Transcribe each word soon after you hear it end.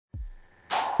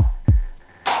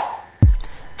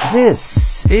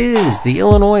This is the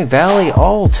Illinois Valley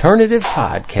Alternative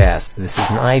Podcast. This is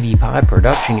an ivypod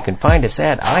production. You can find us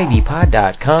at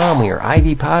ivypod.com. We are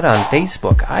ivypod on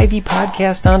Facebook,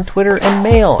 ivypodcast on Twitter, and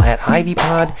mail at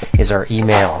ivypod is our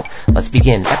email. Let's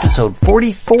begin episode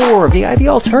 44 of the Ivy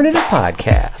Alternative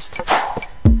Podcast.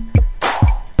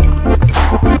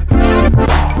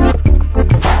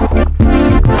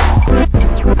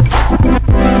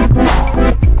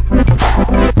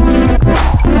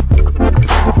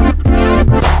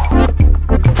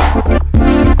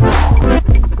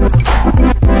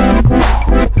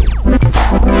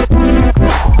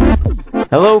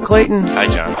 Hello, Clayton. Hi,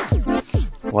 John.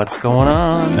 What's going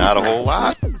on? Not a whole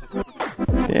lot.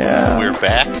 Yeah. We're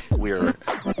back. We're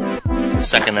the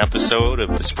second episode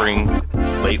of the spring,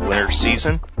 late winter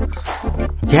season.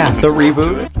 Yeah, the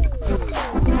reboot.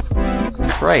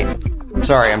 That's right.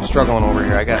 Sorry, I'm struggling over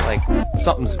here. I got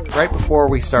something's right before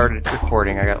we started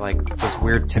recording. I got this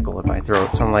weird tickle in my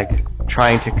throat, so I'm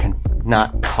trying to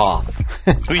not cough.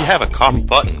 Well, you have a cough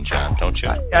button, John, don't you?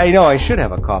 I know I should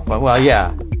have a cough button. Well,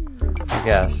 yeah. I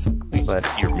guess, but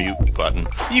your mute button.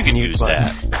 You can use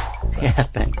that. Yeah,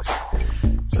 thanks.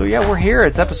 So yeah, we're here.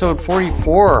 It's episode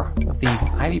 44 of the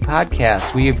Ivy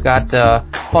Podcast. We've got a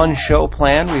fun show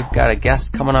planned. We've got a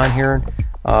guest coming on here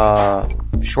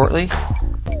shortly.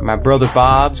 My brother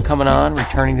Bob's coming on,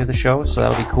 returning to the show, so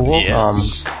that'll be cool.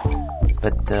 Yes.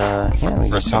 Yeah, we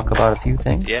can talk about a few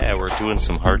things. Yeah, we're doing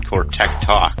some hardcore tech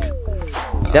talk.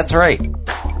 That's right.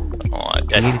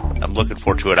 I'm looking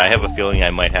forward to it. I have a feeling I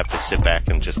might have to sit back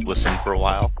and just listen for a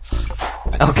while.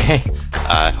 Okay.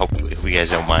 I hope you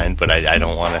guys don't mind, but I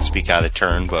don't want to speak out of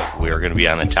turn, but we are going to be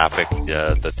on a topic,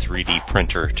 the 3D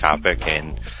printer topic,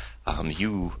 and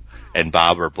you and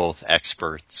Bob are both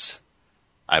experts,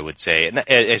 I would say. And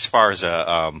as far as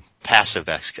a passive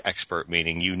expert,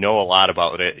 meaning you know a lot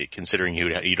about it, considering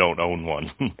you don't own one.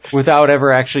 Without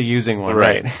ever actually using one,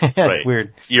 right? That's right.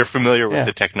 Weird. You're familiar with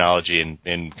the technology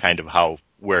and kind of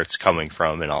where it's coming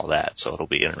from and all that, so it'll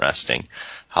be interesting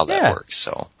how that works.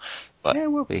 So, but yeah,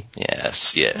 it will be.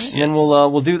 Yes. And then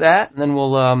we'll do that, and then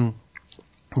we'll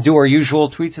do our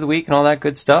usual tweets of the week and all that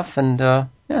good stuff, and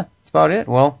that's about it.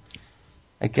 Well,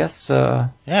 I guess.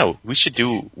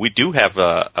 We do have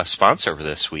a sponsor for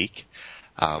this week.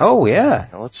 Oh yeah.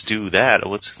 Let's do that.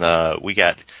 We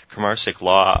got Kramarczyk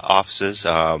Law Offices,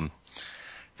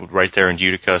 right there in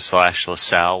Utica /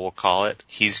 LaSalle, we'll call it.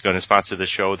 He's going to sponsor the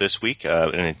show this week,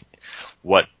 and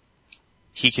what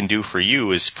he can do for you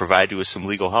is provide you with some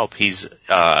legal help. He's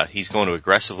going to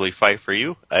aggressively fight for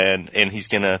you, and he's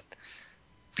going to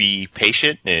be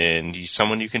patient, and he's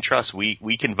someone you can trust. We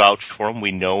can vouch for him.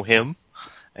 We know him.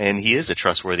 And he is a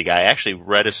trustworthy guy. I actually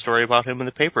read a story about him in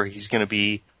the paper. He's going to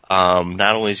be,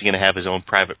 not only is he going to have his own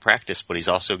private practice, but he's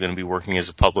also going to be working as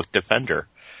a public defender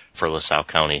for LaSalle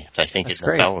County, I think, in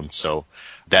the felons. So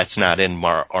that's not in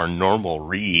our normal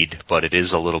read, but it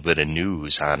is a little bit of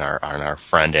news on our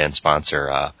friend and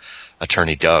sponsor,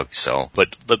 Attorney Doug. So,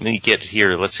 but let me get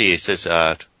here. Let's see. It says,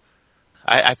 I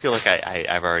feel like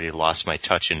I've already lost my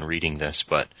touch in reading this,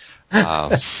 but,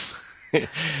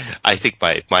 I think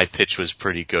my pitch was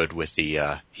pretty good with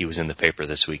he was in the paper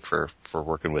this week for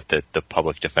working with the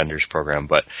public defenders program,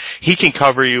 but he can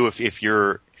cover you if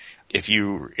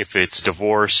it's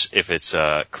divorce, if it's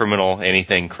criminal,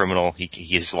 anything criminal,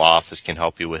 his law office can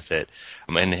help you with it.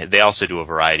 And they also do a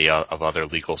variety of other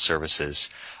legal services.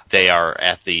 They are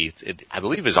at I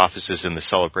believe his office is in the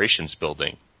Celebrations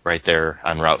building right there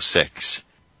on Route 6.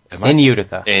 In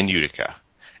Utica.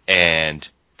 And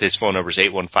his phone number is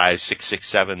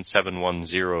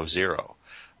 815-667-7100.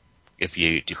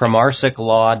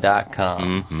 KramarczykLaw.com.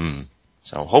 Mm-hmm.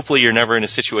 So hopefully you're never in a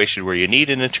situation where you need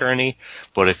an attorney,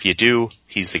 but if you do,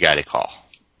 he's the guy to call.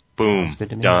 Boom.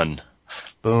 Done.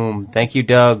 Boom. Thank you,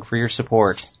 Doug, for your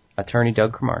support. Attorney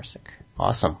Doug Kramarczyk.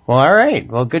 Awesome. Well, all right.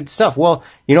 Well, good stuff. Well,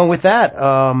 with that,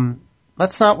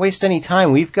 let's not waste any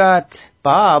time. We've got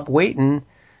Bob waiting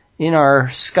in our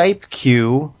Skype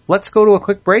queue. Let's go to a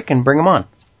quick break and bring him on.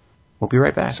 We'll be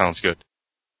right back. Sounds good.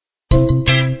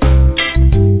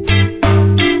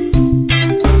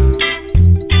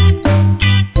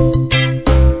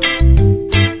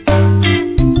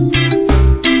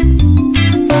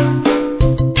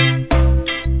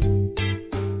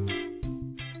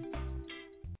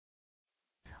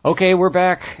 Okay, we're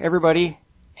back, everybody.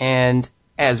 And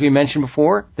as we mentioned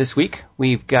before, this week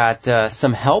we've got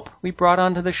some help we brought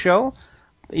onto the show.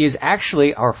 He is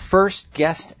actually our first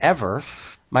guest ever.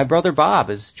 My brother Bob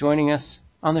is joining us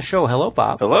on the show. Hello,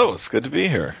 Bob. Hello, it's good to be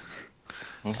here.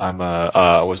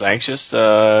 I was anxious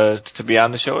to be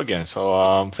on the show again,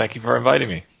 so thank you for inviting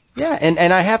me. Yeah,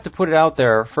 and I have to put it out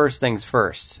there, first things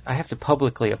first. I have to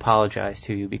publicly apologize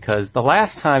to you because the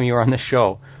last time you were on the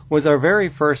show was our very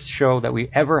first show that we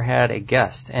ever had a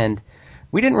guest, and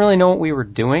we didn't really know what we were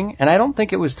doing, and I don't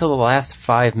think it was till the last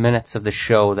 5 minutes of the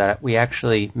show that we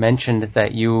actually mentioned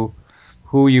that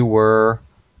who you were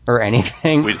or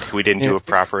anything. We didn't do a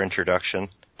proper introduction.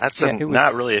 That's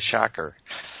not really a shocker.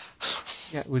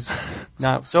 Yeah, it was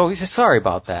not. So he's sorry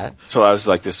about that. So I was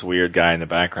like this weird guy in the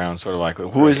background, sort of like,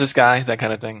 who is this guy? That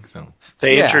kind of thing. So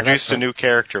they introduced a new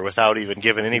character without even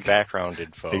giving any background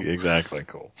info. Exactly.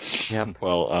 Cool. Yep.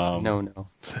 Well, no.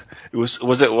 It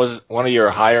was one of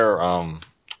your higher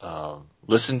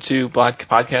listened to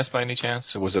podcasts by any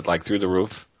chance? Or was it like through the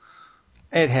roof?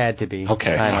 It had to be.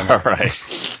 Okay. I don't know. All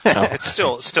right. It's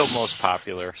still most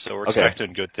popular, so we're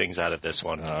expecting good things out of this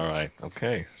one. All right.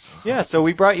 Okay. Yeah, so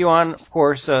we brought you on, of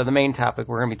course, the main topic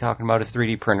we're going to be talking about is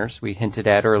 3D printers, we hinted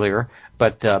at earlier.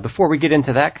 But before we get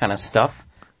into that kind of stuff,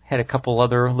 had a couple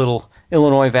other little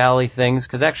Illinois Valley things,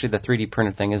 because actually the 3D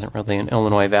printer thing isn't really an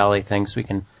Illinois Valley thing, so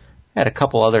we had a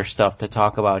couple other stuff to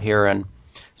talk about here. And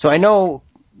so I know,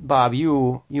 Bob,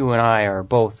 you and I are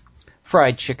both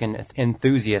fried chicken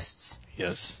enthusiasts.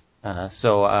 Yes.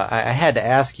 So I had to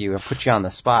ask you, and put you on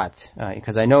the spot,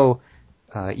 because I know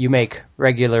you make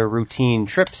regular routine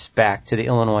trips back to the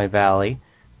Illinois Valley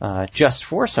just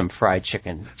for some fried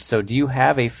chicken. So do you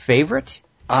have a favorite?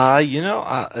 I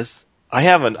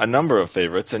have a number of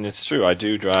favorites, and it's true. I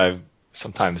do drive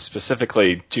sometimes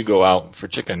specifically to go out for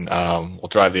chicken. We'll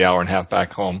drive the hour and a half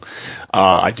back home.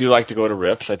 I do like to go to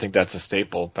Rips. I think that's a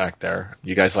staple back there.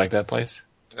 You guys like that place?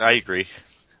 I agree.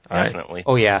 Definitely. Right.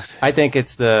 Oh yeah, I think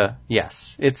it's the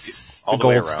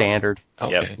gold standard.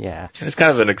 Okay. Yep. Yeah, it's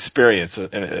kind of an experience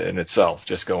in itself,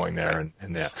 just going there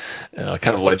and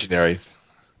kind of legendary.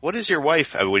 What is your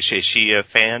wife? Is she a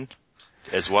fan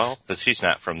as well? Because she's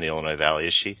not from the Illinois Valley,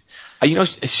 is she?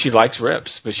 She likes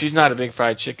Rips, but she's not a big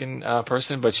fried chicken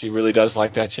person, but she really does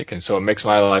like that chicken. So it makes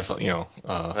my life,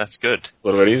 that's good. A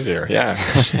little bit easier. Yeah.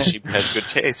 She has good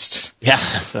taste.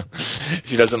 Yeah. So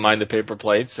she doesn't mind the paper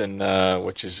plates, and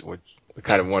which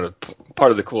kind of part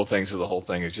of the cool things of the whole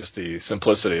thing is just the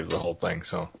simplicity of the whole thing.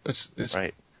 So it's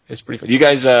right. It's pretty fun. You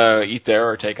guys eat there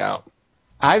or take out?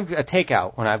 I've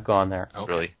takeout when I've gone there.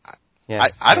 Okay. Really? Yeah.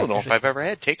 I don't know if I've ever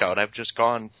had takeout. I've just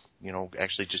gone,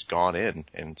 actually just gone in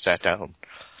and sat down.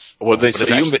 Well, but it's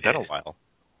actually been a while.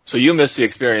 So you missed the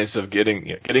experience of getting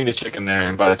the chicken there,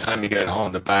 and by the time you get it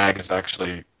home, the bag is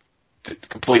actually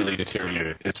completely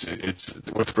deteriorated. It's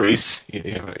with grease. John,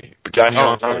 you know what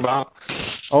I'm talking about?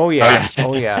 Oh yeah.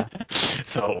 Oh yeah.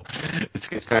 So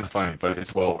it's kind of funny, but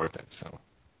it's well worth it. So.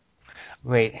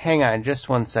 Wait, hang on just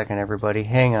 1 second, everybody.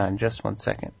 Hang on just 1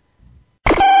 second.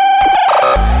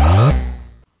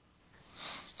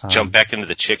 Jump back into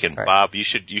the chicken. Right. Bob, you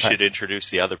should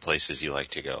introduce the other places you like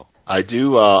to go. I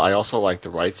do. I also like the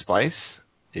Right Spice.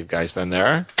 You guys been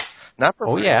there? Not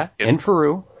for in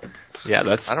Peru. Yeah,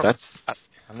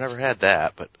 I've never had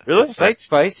that, but really, Right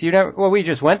Spice. You never? Well, we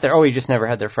just went there. Oh, we just never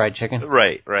had their fried chicken.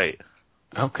 Right.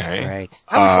 Okay. Right.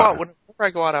 Whenever I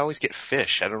go out, I always get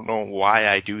fish. I don't know why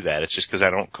I do that. It's just because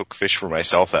I don't cook fish for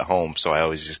myself at home, so I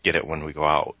always just get it when we go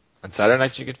out. On Saturday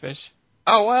night, you get fish?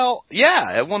 Oh, well,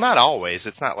 yeah. Well, not always.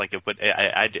 It's not like it, but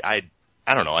I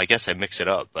don't know. I guess I mix it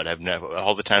up, but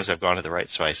all the times I've gone to the Right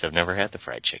Spice, I've never had the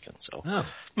fried chicken, so. Oh.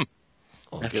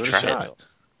 Well, have give to it a try shot. it.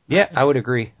 Yeah, I would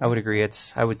agree. I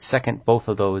would second both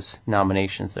of those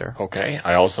nominations there. Okay.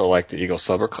 I also like the Eagle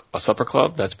Supper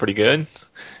Club. That's pretty good.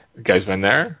 You guys been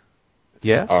there?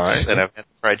 Yeah. All right. And I've had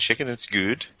the fried chicken. It's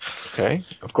good. Okay.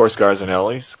 Of course,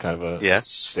 Garzanelli's kind of a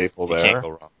staple there. You can't go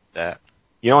wrong with that.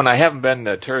 And I haven't been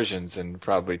to Turgeon's in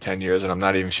probably 10 years, and I'm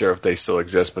not even sure if they still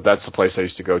exist, but that's the place I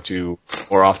used to go to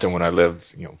more often when I lived,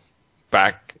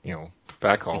 back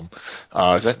home.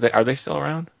 Are they still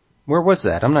around? Where was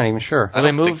that? I'm not even sure. Well,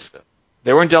 they moved. So.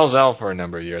 They were in Dalzell for a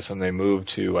number of years, and they moved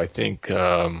to, I think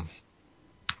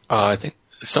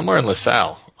somewhere in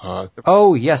LaSalle.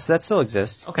 Oh, yes, that still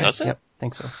exists. Okay. Does it? Yep, I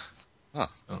think so. Huh.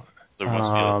 There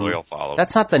must be a loyal follower.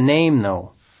 That's not the name,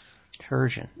 though.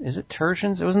 Turgeon. Is it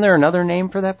Turgeon's? Wasn't there another name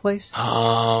for that place?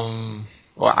 Well,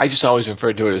 I just always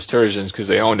referred to it as Turgeon's because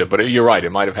they owned it, but you're right. It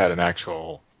might have had an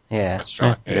actual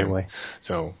restaurant. Either way.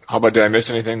 So, how about, did I miss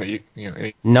anything that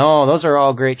you No, those are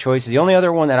all great choices. The only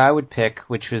other one that I would pick,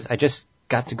 which was, I just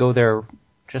got to go there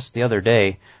just the other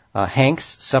day,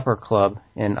 Hank's Supper Club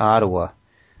in Ottawa.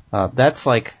 That's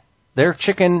like, their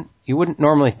chicken, you wouldn't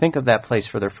normally think of that place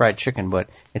for their fried chicken, but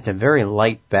it's a very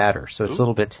light batter, so it's a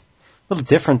little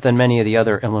different than many of the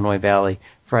other Illinois Valley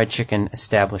fried chicken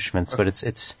establishments, but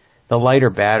it's the lighter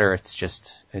batter. It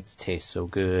tastes so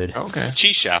good. Okay.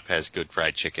 Cheese Shop has good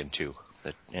fried chicken too.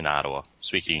 in Ottawa.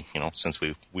 Speaking, since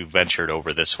we ventured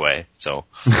over this way, so.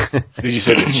 Did you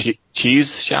say the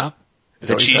cheese shop?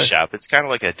 The cheese shop. It's kind of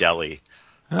like a deli.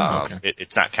 Oh, okay.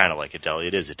 It's not kind of like a deli.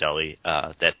 It is a deli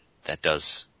that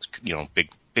does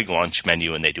big lunch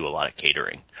menu, and they do a lot of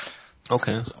catering.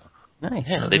 Okay. So,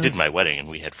 Nice. yeah, they did my wedding, and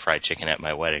we had fried chicken at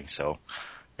my wedding. So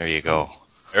there you go.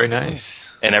 Very nice.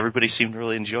 And everybody seemed to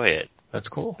really enjoy it. That's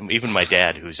cool. Even my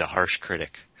dad, who's a harsh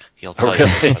critic, he'll tell you.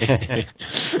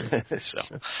 So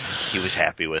he was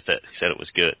happy with it. He said it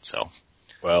was good. So.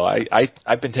 Well,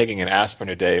 I've been taking an aspirin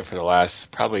a day for the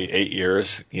last probably 8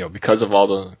 years. Because of all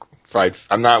the fried.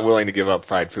 I'm not willing to give up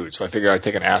fried food, so I figure I'd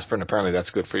take an aspirin. Apparently,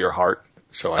 that's good for your heart.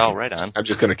 So right on. I'm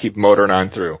just going to keep motoring on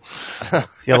through.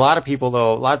 See, a lot of people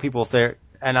there,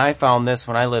 and I found this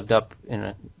when I lived up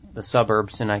in the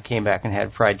suburbs, and I came back and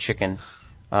had fried chicken.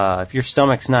 If your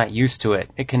stomach's not used to it,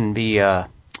 it can be a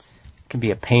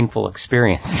painful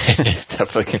experience. It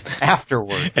definitely can.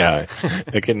 Afterward. Yeah,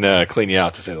 it can clean you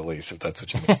out, to say the least, if that's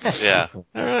what you mean. Yeah. All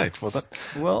right.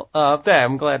 Well,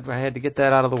 I'm glad I had to get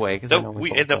that out of the way.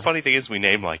 The funny thing is, we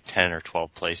named like 10 or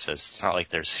 12 places. It's not like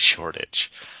there's a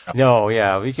shortage. No,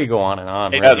 yeah, we could go on and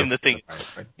on. And, right? and the thing,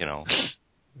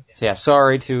 So yeah,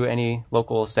 sorry to any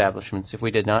local establishments if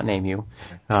we did not name you.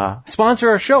 Sponsor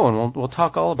our show, and we'll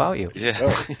talk all about you. Yeah.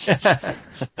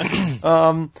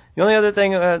 The only other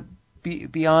thing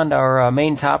beyond our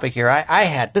main topic here,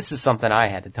 this is something I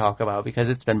had to talk about because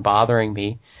it's been bothering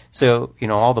me. So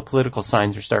all the political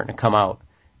signs are starting to come out,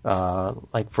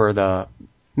 like for the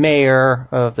mayor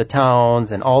of the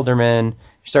towns and aldermen. You're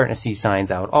starting to see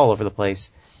signs out all over the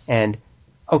place. And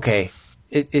okay,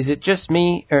 is it just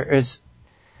me, or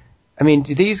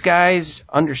do these guys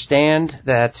understand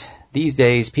that these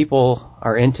days people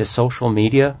are into social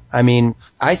media?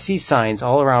 I see signs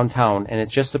all around town, and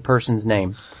it's just the person's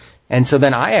name. And so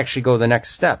then I actually go the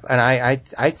next step, and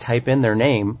I type in their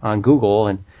name on Google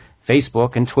and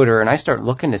Facebook and Twitter, and I start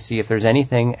looking to see if there's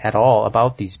anything at all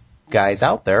about these guys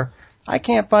out there. I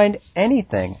can't find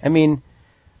anything.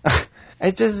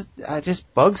 It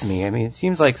just bugs me. It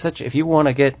seems like if you want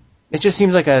to get, it just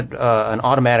seems like an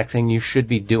automatic thing you should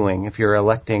be doing if you're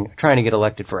trying to get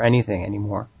elected for anything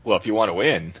anymore. Well, if you want to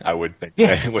win, I would think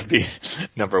that would be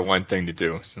number one thing to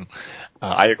do. So,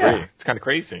 I agree. Yeah. It's kind of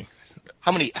crazy.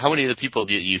 How many of the people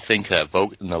do you think that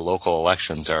vote in the local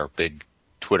elections are big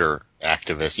Twitter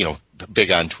activists, big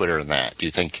on Twitter and that? Do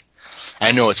you think,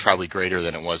 I know it's probably greater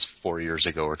than it was 4 years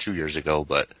ago or 2 years ago,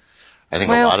 but I think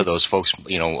a lot of those folks,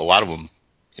 a lot of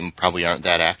them probably aren't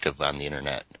that active on the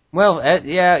internet. Well,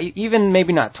 yeah, even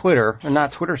maybe not Twitter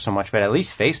so much, but at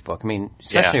least Facebook.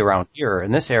 Especially around here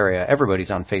in this area,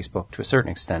 everybody's on Facebook to a certain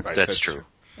extent. Right, that's true.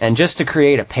 And just to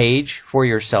create a page for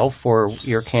yourself for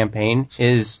your campaign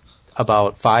is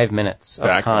about 5 minutes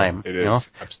of time. It is.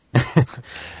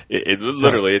 It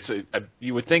literally,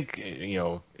 you would think,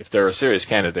 if they're a serious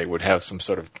candidate, would have some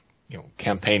sort of,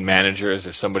 campaign managers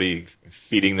or somebody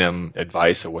feeding them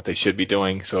advice of what they should be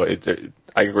doing. So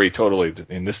I agree totally.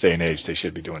 In this day and age, they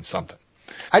should be doing something.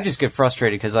 I just get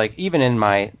frustrated because, even in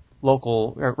my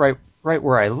local, right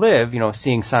where I live,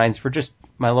 seeing signs for just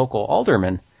my local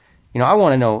alderman, I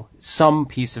want to know some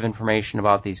piece of information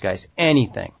about these guys,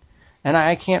 anything. And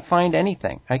I can't find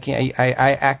anything.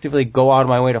 I actively go out of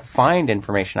my way to find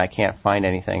information. I can't find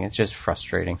anything. It's just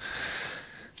frustrating.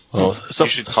 Well, you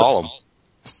should call them.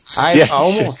 I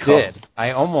almost did.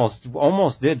 I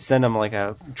almost did send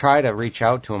them try to reach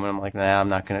out to them, and I'm like, nah, I'm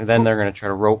not gonna. Then they're gonna try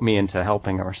to rope me into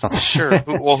helping them or something. Sure.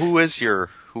 Well, who is your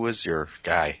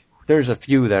guy? There's a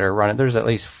few that are running. There's at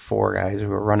least 4 guys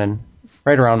who are running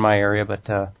right around my area, but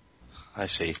I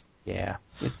see. Yeah,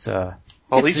 it's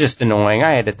just annoying.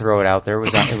 I had to throw it out there. It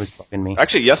was bugging me.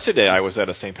 Actually, yesterday I was at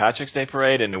a St. Patrick's Day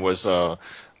parade, and it was a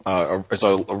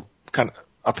kind of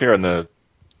up here in the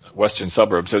western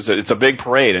suburbs. It's a big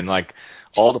parade, and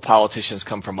all the politicians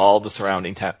come from all the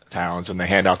surrounding towns, and they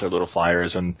hand out their little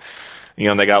flyers, and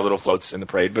they got little floats in the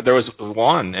parade. But there was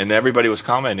one, and everybody was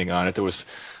commenting on it. There was,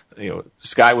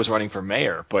 this guy was running for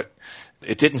mayor, but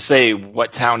it didn't say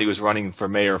what town he was running for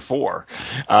mayor for.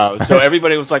 So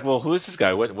everybody was like, well, who is this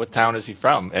guy? What town is he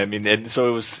from? And so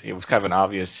it was kind of an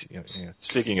obvious,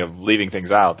 speaking of leaving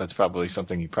things out, that's probably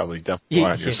something you probably definitely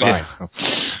want on your sign.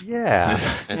 Yeah.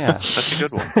 That's a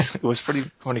good one. It was pretty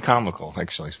comical,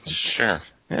 actually. Sure.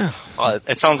 Yeah. Well,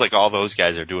 it sounds like all those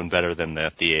guys are doing better than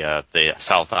the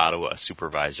South Ottawa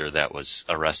supervisor that was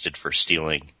arrested for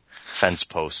stealing fence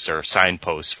posts or sign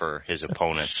posts for his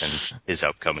opponents in his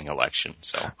upcoming election.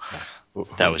 So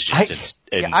that was just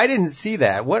I didn't see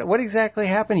that. What exactly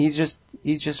happened? He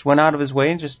just went out of his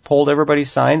way and just pulled everybody's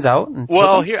signs out. And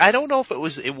here I don't know if it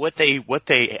was what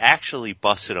they actually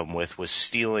busted him with was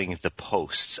stealing the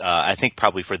posts. I think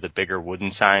probably for the bigger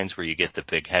wooden signs where you get the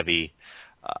big heavy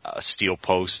steel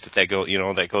post that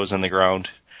goes in the ground.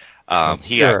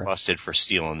 He got busted for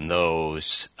stealing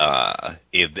those, and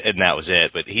that was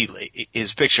it. But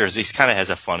his pictures, he kind of has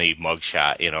a funny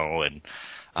mugshot,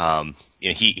 and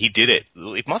he did it.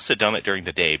 He must have done it during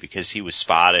the day because he was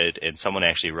spotted, and someone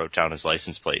actually wrote down his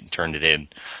license plate and turned it in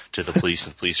to the police,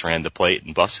 and the police ran the plate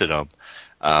and busted him.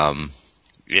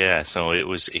 So it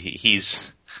was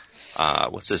he's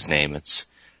what's his name? It's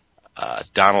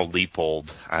Donald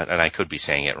Leopold, and I could be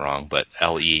saying it wrong, but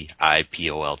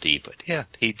Leipold. But yeah,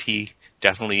 he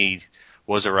definitely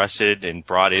was arrested and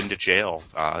brought into jail,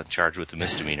 charged with a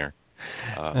misdemeanor.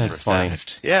 That's for funny.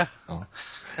 theft. Yeah.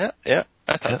 Yeah.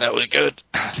 I thought that was good.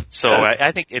 So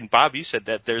I think, and Bob, you said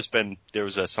that there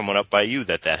was someone up by you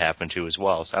that happened to as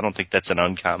well. So I don't think that's an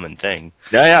uncommon thing.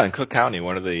 Yeah. In Cook County,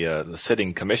 one of the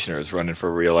sitting commissioners running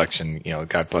for re-election,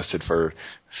 got busted for,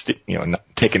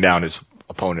 taking down his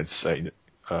opponent's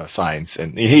signs,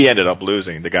 and he ended up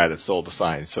losing, the guy that stole the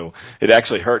signs. So it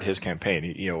actually hurt his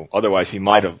campaign. Otherwise he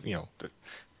might have,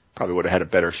 probably would have had a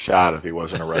better shot if he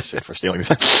wasn't arrested for stealing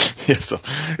signs. So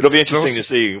it'll be interesting to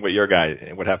see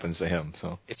what happens to him.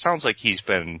 So it sounds like he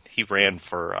ran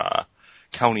for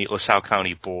LaSalle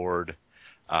County board,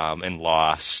 and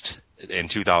lost in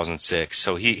 2006.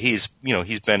 So he's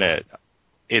been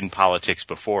in politics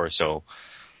before. So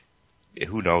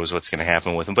who knows what's going to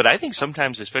happen with him. But I think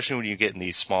sometimes, especially when you get in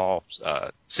these small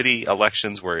city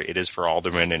elections where it is for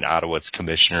aldermen and Ottawa, it's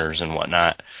commissioners and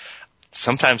whatnot,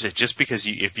 sometimes it's just because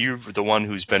if you're the one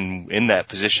who's been in that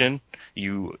position,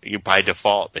 you by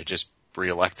default, they just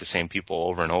reelect the same people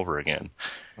over and over again.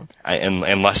 Okay.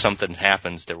 Unless something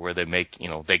happens where they make,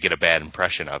 they get a bad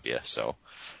impression of you. So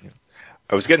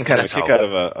I was getting kind of a kick out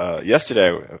of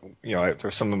yesterday,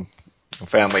 there's some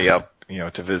family up,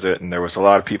 to visit, and there was a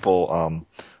lot of people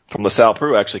from LaSalle,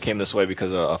 Peru actually came this way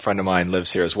because a friend of mine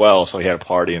lives here as well, so he had a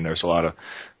party, and there's a lot of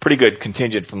pretty good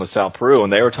contingent from LaSalle, Peru,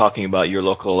 and they were talking about your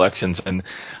local elections and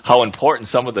how important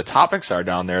some of the topics are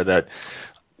down there. That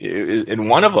in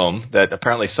one of them that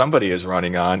apparently somebody is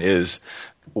running on is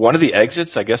one of the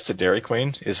exits, I guess, to Dairy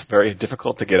Queen is very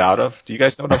difficult to get out of. Do you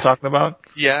guys know what I'm talking about?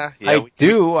 Yeah. I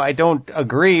do. I don't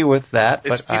agree with that.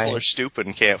 But people are stupid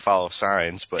and can't follow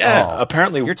signs. But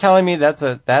apparently you're telling me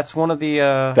that's one of the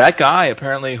that guy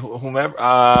apparently whomever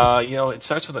it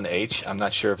starts with an H. I'm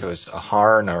not sure if it was a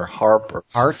Harn or Harp or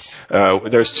Hart.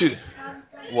 There's two.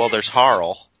 Well, there's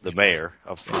Harl, the mayor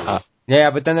of Peru.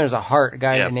 Yeah, but then there's a Hart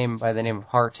guy by the name of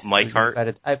Hart. Mike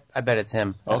Hart. I bet it's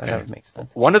him. Okay. That would make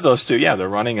sense. One of those two, they're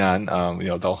running on,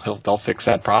 they'll fix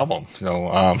that problem.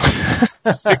 So,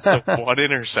 fix one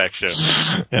intersection.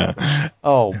 Yeah.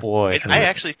 Oh boy. I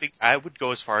actually think I would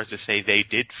go as far as to say they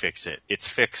did fix it. It's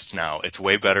fixed now. It's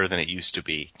way better than it used to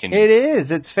be. It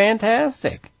is. It's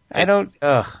fantastic. You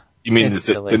mean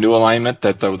the new alignment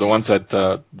that the ones that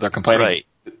they're complaining? Right.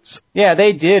 Yeah,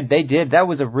 they did. That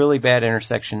was a really bad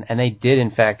intersection, and they did,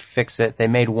 in fact, fix it. They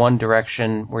made one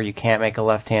direction where you can't make a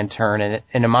left-hand turn, and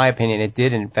in my opinion, it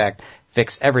did, in fact,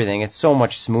 fix everything. It's so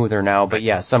much smoother now, but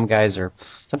yeah, some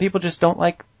people just don't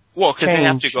like because they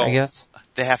have to go, I guess.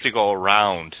 They have to go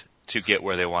around to get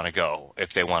where they want to go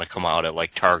if they want to come out at,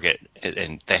 like, Target,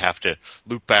 and they have to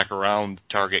loop back around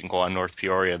Target and go on North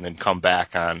Peoria and then come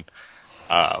back on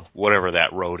whatever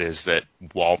that road is, the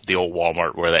old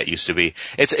Walmart where that used to be.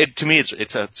 To me,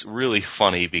 it's really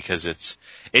funny because it's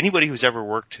anybody who's ever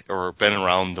worked or been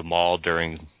around the mall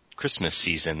during Christmas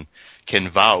season can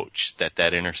vouch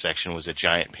that intersection was a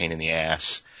giant pain in the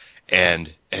ass,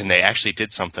 and they actually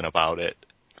did something about it.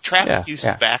 Traffic used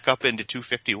to back up into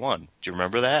 251. Do you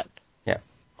remember that? Yeah.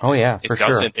 Oh yeah, for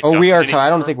sure. We are. I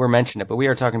don't think we're mentioning it, but we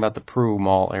are talking about the Peru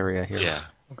Mall area here. Yeah.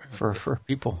 For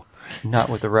people not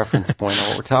with a reference point on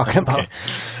what we're talking about.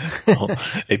 Well,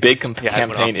 a big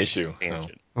campaign issue. So.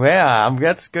 Yeah,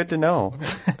 that's good to know.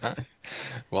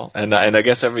 Well, and I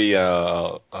guess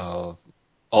all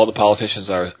the politicians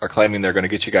are claiming they're going to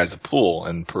get you guys a pool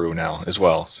in Peru now as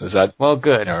well. So is that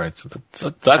good? All right, so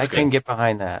that's I can get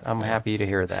behind that. I'm happy to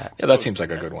hear that. Yeah, that seems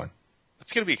like a good one.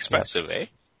 It's going to be expensive, eh?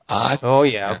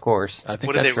 Of course. I think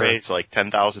what did they raise, like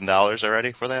 $10,000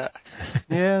 already for that?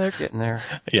 Yeah, they're getting there.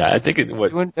 Yeah, I think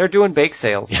they're doing bake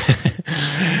sales.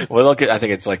 Well, I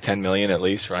think it's like $10 million at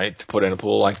least, right, to put in a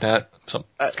pool like that. So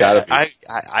it's gotta be.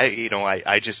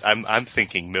 I'm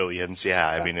thinking millions. Yeah,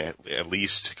 I mean at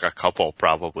least a couple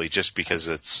probably, just because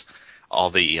it's all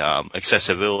the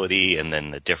accessibility and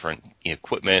then the different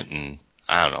equipment, and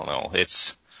I don't know.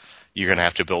 You're going to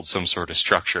have to build some sort of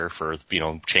structure for,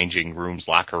 changing rooms,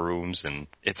 locker rooms, and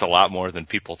it's a lot more than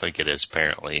people think it is,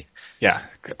 apparently. Yeah.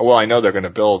 Well, I know they're going to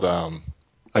build,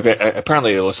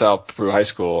 apparently LaSalle Peru High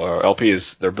School, or LP,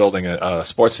 they're building a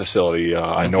sports facility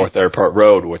on North Airport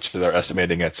Road, which they're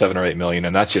estimating at $7 or $8 million,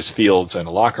 and that's just fields and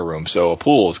a locker room. So a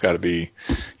pool has got to be,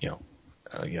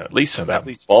 at least in that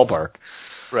ballpark.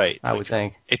 Right. I would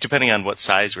think. Depending on what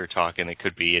size we're talking, it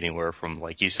could be anywhere from,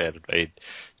 like you said,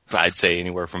 I'd say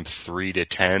anywhere from 3 to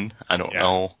 10. I don't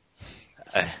know.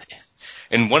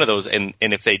 And one of those, and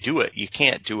if they do it, you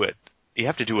can't do it. You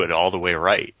have to do it all the way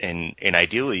right. And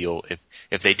ideally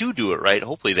if they do it right,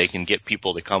 hopefully they can get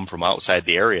people to come from outside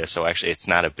the area. So actually it's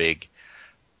not a big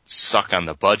suck on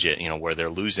the budget, where they're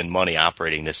losing money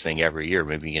operating this thing every year.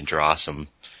 Maybe you can draw some,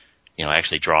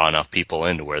 actually draw enough people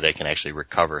in to where they can actually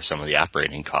recover some of the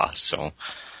operating costs. So,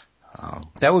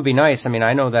 that would be nice. I mean,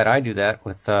 I know that I do that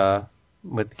with the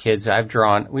kids.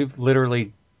 We've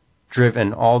literally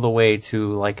driven all the way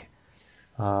to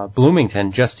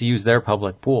Bloomington just to use their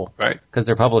public pool. Right. Because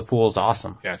their public pool is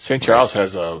awesome. Yeah. St. Charles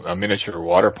has a miniature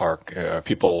water park.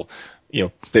 People,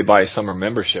 they buy summer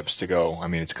memberships to go. I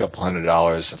mean, it's a couple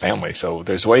 $100 a family. So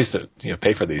there's ways to,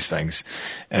 pay for these things.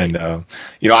 And,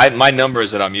 my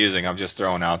numbers that I'm using, I'm just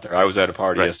throwing out there. I was at a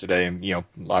party yesterday and, a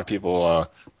lot of people,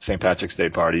 St. Patrick's Day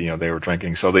party, they were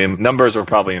drinking. So the numbers were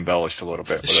probably embellished a little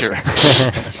bit. Sure.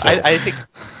 I think,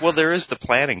 there is the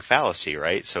planning fallacy,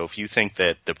 right? So if you think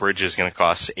that the bridge is going to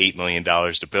cost $8 million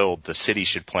to build, the city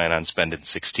should plan on spending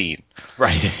 16.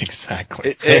 Right,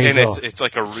 exactly. It's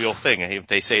like a real thing. If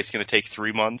they say it's going to take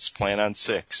 3 months, plan on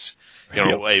 6.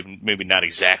 Maybe not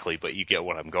exactly, but you get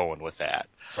what I'm going with that.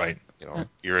 Right.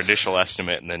 Your initial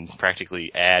estimate and then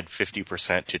practically add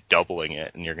 50% to doubling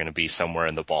it, and you're going to be somewhere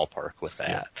in the ballpark with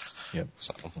that. Yep.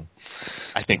 So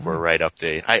I think we're right up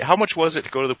there. How much was it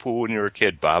to go to the pool when you were a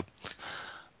kid, Bob?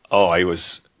 Oh, it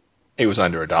was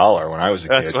under $1 when I was a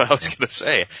kid. That's what I was going to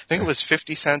say. I think it was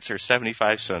 50 cents or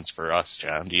 75 cents for us,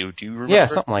 John. Do you remember? Yeah,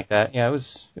 something like that. Yeah, it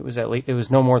was at least, it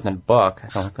was no more than $1, I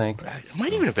don't think. It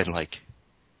might even have been like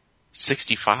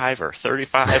 65 or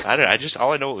 35. I don't know.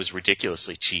 All I know it was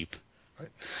ridiculously cheap.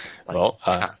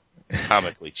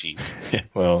 Comically cheap.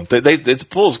 Well, the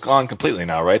pool's gone completely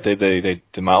now, right? They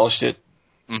demolished it.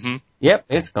 Mm-hmm. Yep,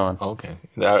 it's gone. Okay.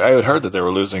 I had heard that they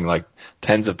were losing like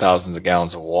tens of thousands of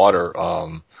gallons of water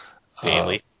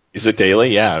daily. Is it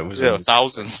daily? Yeah, it was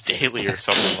thousands daily or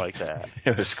something like that.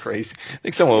 It was crazy. I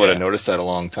think someone would have noticed that a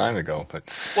long time ago, but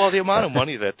the amount of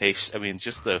money that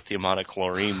just the amount of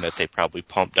chlorine that they probably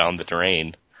pump down the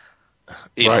drain.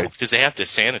 Because they have to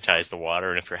sanitize the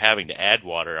water, and if you're having to add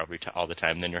water all the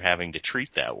time, then you're having to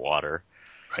treat that water.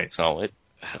 Right. So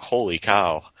holy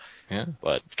cow. Yeah.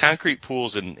 But concrete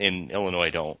pools in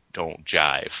Illinois don't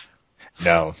jive.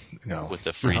 No. With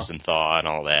the freeze and thaw and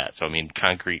all that. So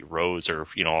concrete roads or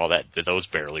all that, those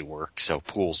barely work. So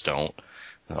pools don't.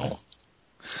 So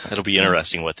it'll be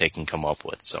interesting what they can come up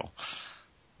with. So.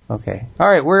 Okay. All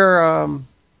right. We're going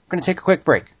to take a quick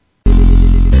break.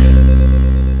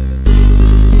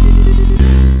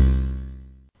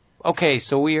 Okay,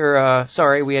 so we are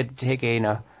sorry we had to take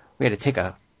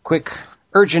a quick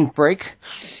urgent break,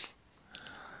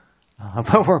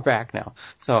 but we're back now.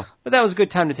 But that was a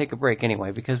good time to take a break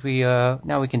anyway, because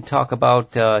now we can talk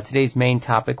about today's main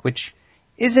topic, which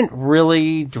isn't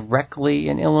really directly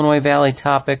an Illinois Valley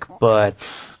topic,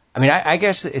 but I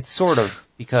guess it's sort of,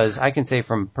 because I can say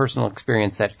from personal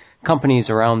experience that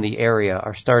companies around the area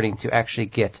are starting to actually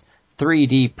get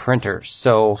 3D printers.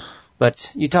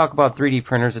 But you talk about 3D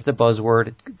printers, it's a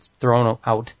buzzword. It's thrown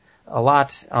out a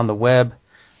lot on the web.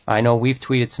 I know we've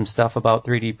tweeted some stuff about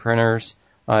 3D printers.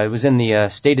 It was in the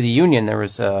State of the Union. There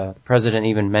was the president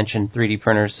even mentioned 3D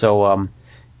printers. But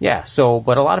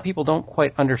a lot of people don't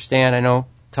quite understand. I know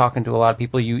talking to a lot of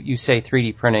people, you say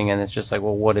 3D printing, and it's just like,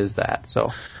 well, what is that?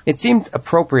 So it seemed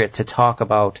appropriate to talk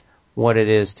about what it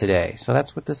is today. So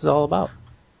that's what this is all about.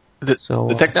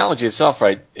 The technology itself,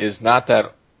 right, is not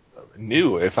that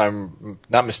new, if I'm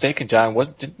not mistaken, John.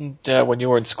 Didn't when you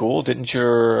were in school, didn't you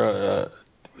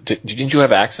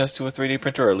have access to a 3D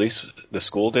printer, or at least the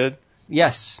school did?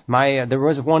 Yes, there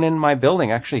was one in my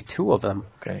building, actually 2 of them.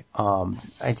 Okay.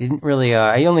 I didn't really,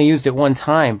 I only used it one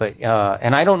time, but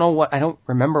and I don't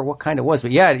remember what kind it was,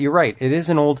 but yeah, you're right. It is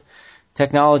an old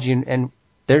technology, and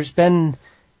there's been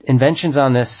inventions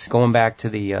on this going back to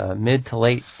the mid to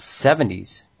late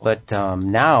 70s, but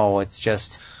now it's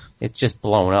just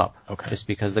blown up. Okay. Just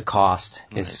because the cost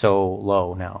is so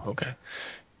low now. Okay.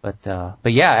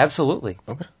 But yeah, absolutely.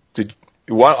 Okay.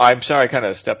 I'm sorry, I kind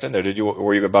of stepped in there.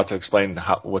 Were you about to explain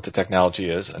what the technology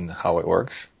is and how it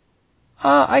works?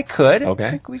 I could.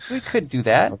 Okay. We could do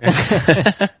that.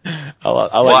 Okay.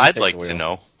 I'd like to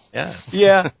know. Yeah.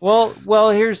 Yeah.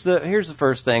 Well, here's the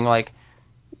first thing. Like,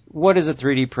 what is a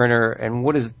 3D printer, and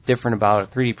what is different about a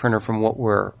 3D printer from what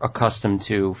we're accustomed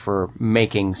to for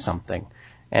making something?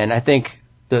 And I think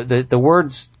the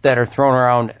words that are thrown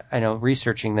around, I know,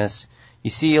 researching this, you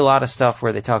see a lot of stuff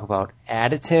where they talk about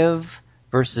additive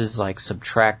versus like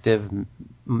subtractive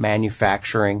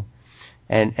manufacturing.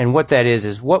 And what that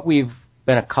is what we've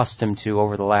been accustomed to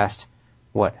over the last,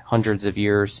 hundreds of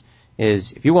years,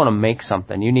 is if you want to make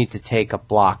something, you need to take a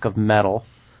block of metal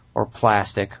or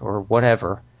plastic or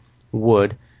whatever,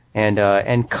 wood,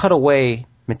 and cut away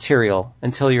material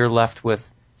until you're left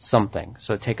with something.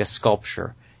 So take a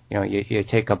sculpture. You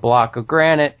take a block of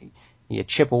granite, you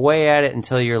chip away at it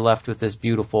until you're left with this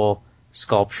beautiful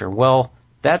sculpture. Well,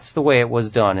 that's the way it was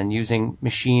done, and using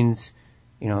machines.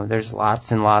 There's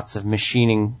lots and lots of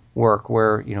machining work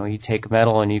where, you take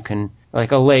metal and you can,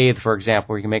 like a lathe, for example,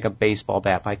 where you can make a baseball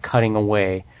bat by cutting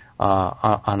away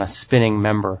on a spinning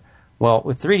member. Well,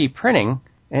 with 3D printing,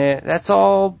 that's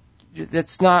not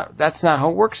how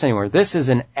it works anymore. This is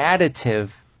an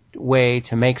additive way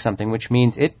to make something, which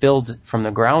means it builds from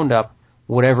the ground up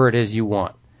whatever it is you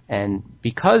want. And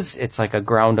because it's like a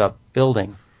ground up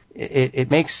building,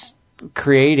 it makes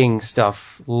creating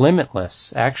stuff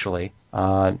limitless, actually.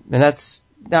 And that's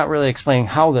not really explaining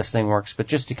how this thing works, but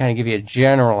just to kind of give you a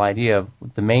general idea of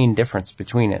the main difference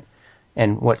between it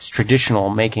and what's traditional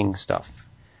making stuff.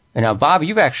 And now, Bob,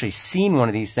 you've actually seen one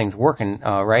of these things working,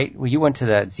 right? Well, you went to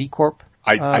that Z Corp.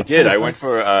 I did. I went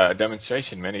for a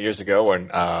demonstration many years ago,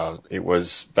 and it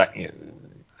was back.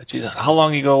 Geez, how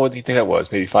long ago do you think that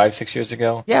was? Maybe 5-6 years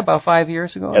ago? Yeah, about 5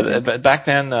 years ago. Yeah, back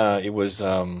then, it was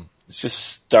it's just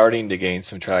starting to gain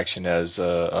some traction as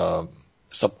a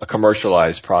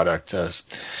commercialized product,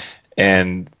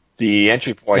 and the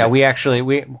entry point.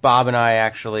 Yeah, Bob and I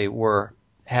actually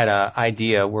had an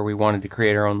idea where we wanted to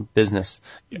create our own business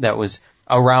that was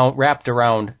wrapped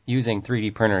around using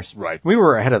 3D printers. Right. We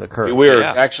were ahead of the curve. We were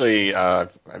actually,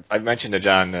 I've mentioned to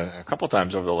John a couple of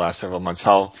times over the last several months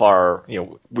how far,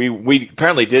 we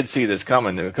apparently did see this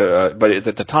coming, but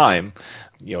at the time,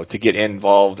 to get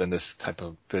involved in this type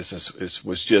of business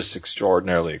was just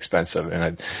extraordinarily expensive,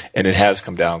 and it has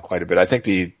come down quite a bit. I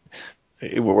think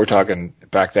we're talking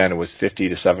back then it was $50,000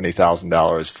 to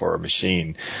 $70,000 for a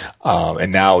machine,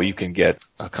 and now you can get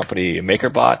a company,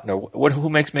 MakerBot. No, who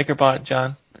makes MakerBot,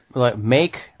 John? Well,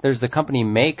 there's the company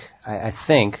Make, I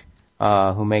think,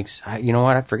 who makes. You know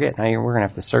what? I forget. Now we're gonna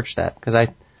have to search that because I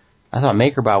thought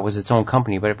MakerBot was its own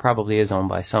company, but it probably is owned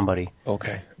by somebody.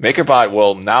 Okay. MakerBot,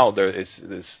 well, now there is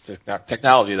this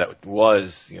technology that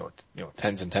was,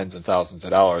 tens and tens of thousands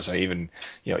of dollars, or even,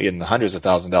 in the hundreds of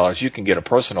thousands of dollars. You can get a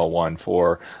personal one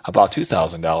for about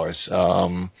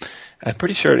 $2,000. I'm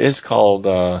pretty sure it is called,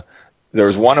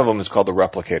 there's one of them is called the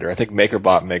Replicator. I think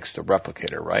MakerBot makes the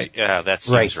Replicator, right? Yeah, that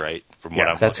seems right from what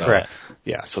I'm that's correct.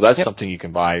 Yeah, so that's something you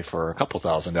can buy for a couple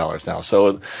 $1,000s now.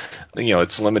 So,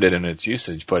 it's limited in its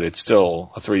usage, but it's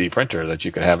still a 3D printer that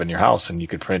you could have in your house, and you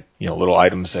could print, little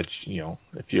items that,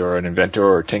 if you're an inventor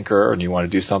or a tinkerer and you want to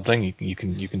do something, you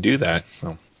can do that.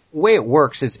 So, the way it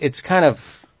works is it's kind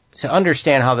of, to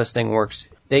understand how this thing works,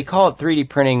 they call it 3D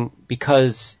printing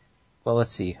because, well,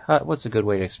 let's see, what's a good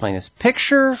way to explain this?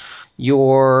 Picture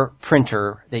your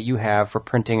printer that you have for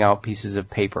printing out pieces of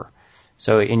paper.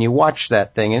 So, and you watch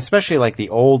that thing, especially like the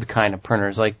old kind of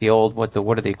printers, like the old, what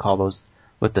do they call those,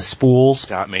 with the spools?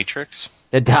 Dot matrix.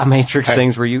 The dot matrix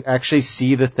things where you actually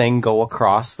see the thing go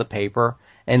across the paper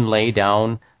and lay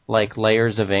down like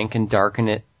layers of ink and darken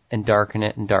it and darken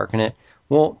it and darken it.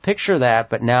 Well, picture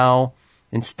that, but now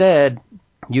instead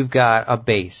you've got a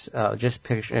base, just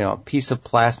picture, a piece of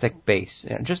plastic base.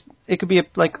 It could be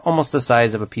like almost the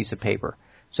size of a piece of paper.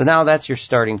 So now that's your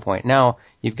starting point. Now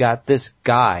you've got this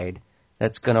guide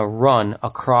that's going to run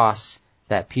across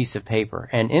that piece of paper.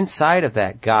 And inside of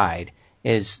that guide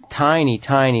is tiny,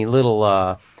 tiny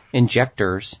little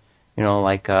injectors,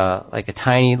 like a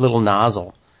tiny little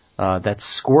nozzle that's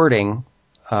squirting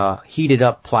heated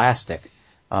up plastic.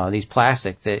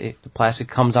 The plastic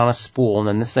comes on a spool, and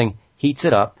then this thing heats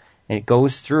it up, and it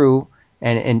goes through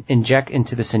and inject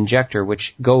into this injector,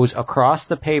 which goes across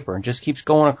the paper and just keeps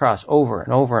going across over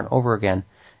and over and over again.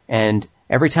 And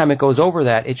every time it goes over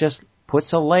that, it just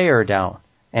puts a layer down,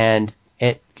 and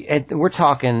we're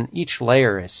talking each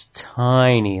layer is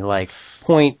tiny, like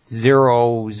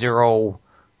 0.00,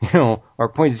 or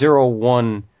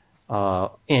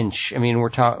 0.01 inch. I mean, we're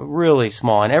talking really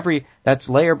small, and that's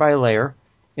layer by layer.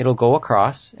 It'll go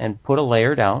across and put a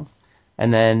layer down,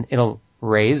 and then it'll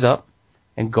raise up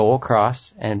and go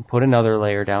across and put another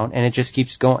layer down, and it just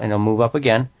keeps going, and it'll move up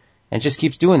again, and it just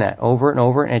keeps doing that over and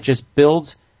over, and it just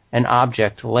builds an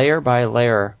object layer by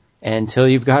layer until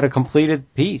you've got a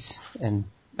completed piece. And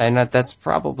that's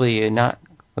probably not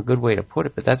a good way to put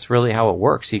it, but that's really how it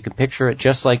works. You can picture it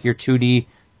just like your 2D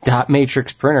dot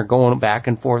matrix printer going back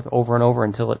and forth over and over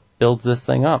until it builds this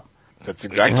thing up. That's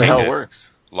exactly how it works.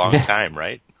 Long time,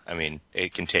 right? I mean,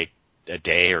 it can take a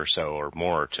day or so or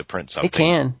more to print something. It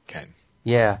can.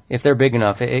 Yeah, if they're big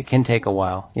enough, it can take a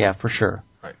while. Yeah, for sure.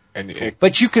 Right.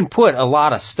 But you can put a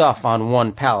lot of stuff on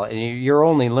one pallet, and you're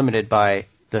only limited by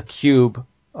the cube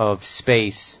of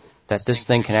space that this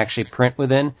thing can actually print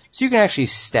within. So you can actually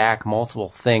stack multiple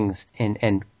things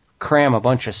and cram a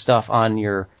bunch of stuff on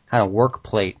your kind of work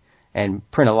plate and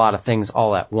print a lot of things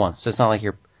all at once. So it's not like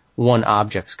your one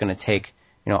object's going to take,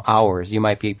 hours. You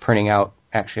might be printing out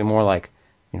actually more like,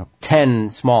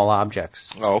 10 small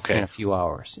objects in a few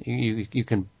hours. You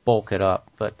can bulk it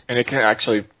up, but. And it can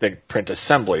actually print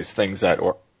assemblies, things that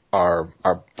are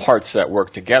parts that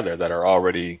work together that are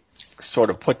already sort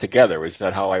of put together. Is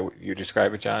that how you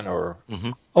describe it, John? Or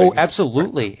Oh,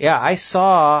 absolutely. Yeah, I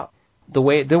saw the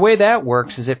way that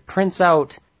works is it prints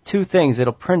out two things.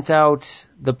 It'll print out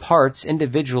the parts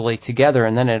individually together,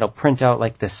 and then it'll print out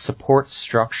like the support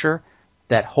structure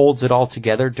that holds it all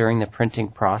together during the printing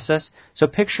process. So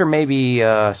picture maybe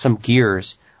some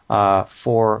gears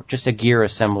for just a gear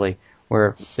assembly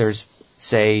where there's,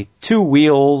 say, two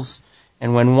wheels,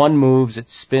 and when one moves, it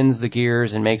spins the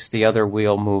gears and makes the other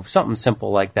wheel move. Something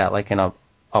simple like that, like in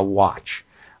a watch.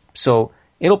 So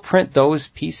it'll print those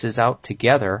pieces out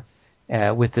together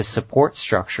with the support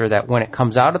structure that when it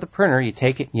comes out of the printer, you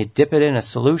take it and you dip it in a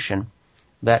solution.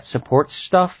 That support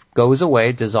stuff goes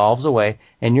away, dissolves away,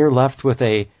 and you're left with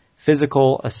a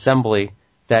physical assembly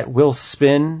that will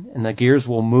spin and the gears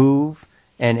will move,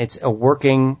 and it's a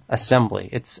working assembly.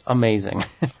 It's amazing.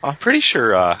 I'm pretty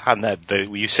sure on that,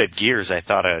 you said gears, I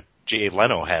thought Jay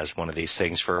Leno has one of these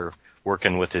things for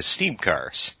working with his steam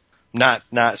cars. Not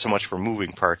so much for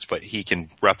moving parts, but he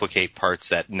can replicate parts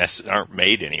that aren't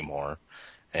made anymore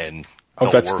and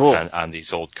that's work cool. on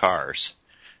these old cars.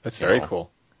 That's very cool.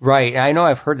 Right. I know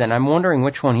I've heard that. I'm wondering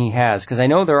which one he has, because I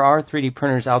know there are 3D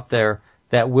printers out there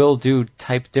that will do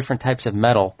different types of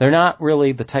metal. They're not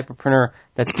really the type of printer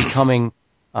that's becoming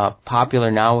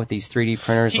popular now with these 3D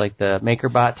printers like the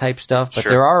MakerBot type stuff, but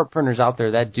there are printers out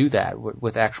there that do that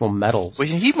with actual metals. Well,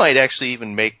 he might actually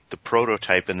even make the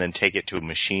prototype and then take it to a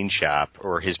machine shop,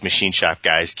 or his machine shop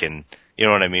guys can, you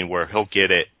know what I mean, where he'll get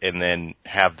it and then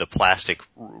have the plastic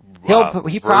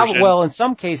Well, in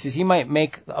some cases, he might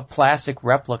make a plastic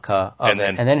replica of it,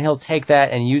 and then he'll take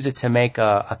that and use it to make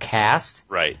a cast.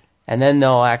 Right. And then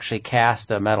they'll actually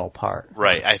cast a metal part.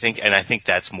 Right. I think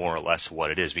that's more or less what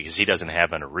it is, because he doesn't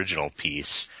have an original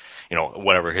piece.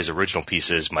 Whatever his original piece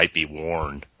is might be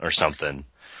worn or something,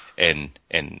 and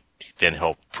then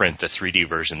he'll print the 3D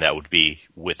version that would be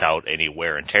without any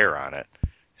wear and tear on it.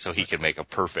 So he can make a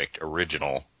perfect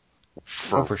original.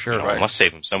 For sure. It must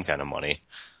save him some kind of money.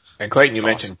 And Clayton, you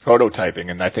mentioned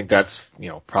prototyping, and I think that's,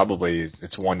 probably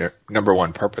its number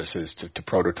one purpose is to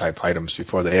prototype items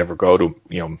before they ever go to,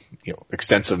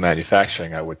 extensive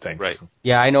manufacturing, I would think. Right.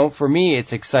 Yeah, I know. For me,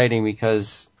 it's exciting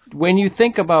because when you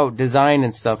think about design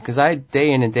and stuff, because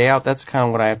day in and day out, that's kind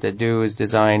of what I have to do is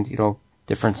design,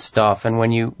 different stuff. And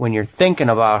when you're thinking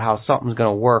about how something's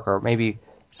going to work, or maybe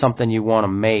something you want to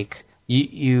make,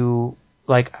 you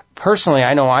like, personally,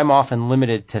 I know I'm often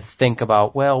limited to think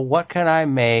about, well, what can I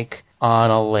make on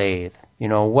a lathe?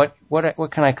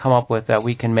 What can I come up with that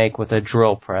we can make with a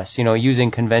drill press,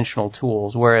 using conventional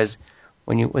tools? Whereas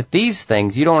with these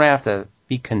things, you don't have to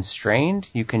be constrained.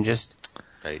 You can just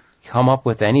come up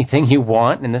with anything you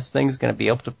want, and this thing's going to be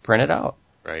able to print it out.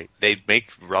 Right. They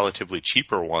make relatively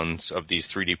cheaper ones of these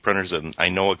 3D printers, and I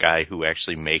know a guy who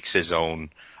actually makes his own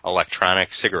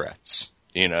electronic cigarettes.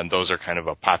 And those are kind of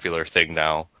a popular thing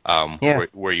now,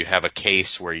 where you have a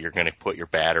case where you're going to put your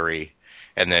battery,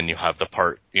 and then you have the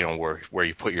part, where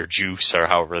you put your juice, or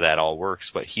however that all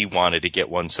works. But he wanted to get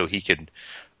one so he could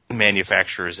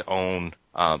manufacture his own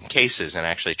cases and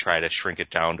actually try to shrink it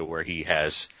down to where he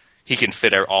can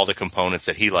fit all the components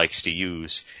that he likes to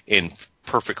use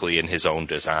perfectly in his own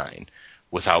design,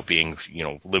 without being,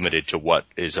 limited to what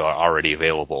is already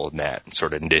available in that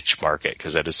sort of niche market,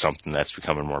 because that is something that's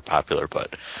becoming more popular.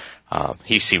 But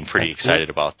he seemed pretty excited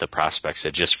about the prospects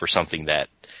of just for something that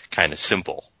kind of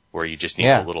simple, where you just need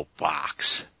a little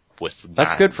box with.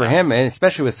 That's good for him, and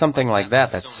especially with something like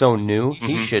that that's so new.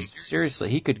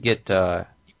 Mm-hmm.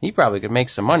 He probably could make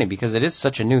some money, because it is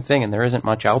such a new thing, and there isn't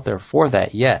much out there for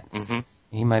that yet. Mm-hmm.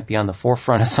 he might be on the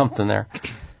forefront of something there.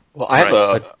 Well, I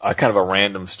have a kind of a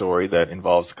random story that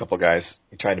involves a couple guys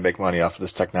trying to make money off of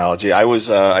this technology.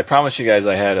 I promised you guys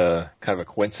I had a kind of a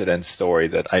coincidence story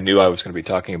that I knew I was going to be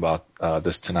talking about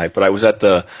this tonight, but I was at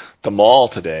the mall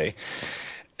today,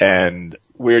 and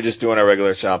we were just doing our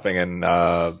regular shopping, and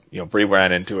Bree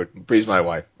ran into it. Bree's my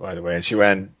wife, by the way, and she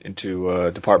ran into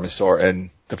a department store, and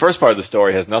the first part of the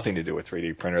story has nothing to do with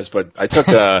 3D printers, but I took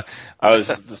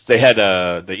they had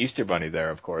the Easter Bunny there,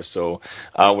 of course, so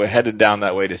we headed down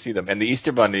that way to see them, and the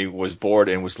Easter Bunny was bored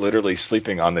and was literally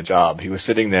sleeping on the job. He was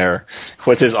sitting there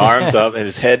with his arms up, and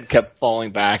his head kept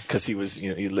falling back because it was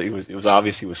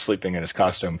obvious he was sleeping in his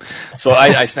costume. So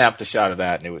I snapped a shot of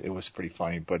that, and it was pretty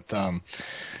funny, but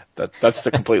that's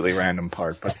the completely random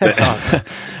part. But that's awesome.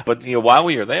 But while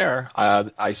we were there,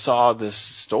 I saw this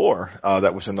store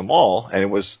that was in the mall, and it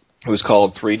was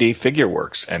called 3D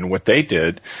Figureworks. And what they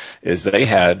did is they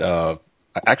had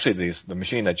actually the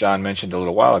machine that John mentioned a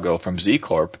little while ago from Z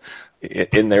Corp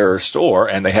in their store,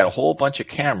 and they had a whole bunch of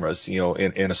cameras,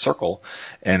 in a circle.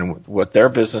 And what their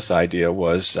business idea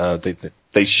was,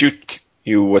 they shoot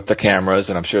you with the cameras,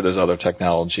 and I'm sure there's other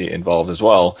technology involved as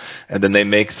well. And then they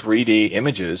make 3D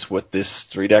images with this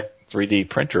 3D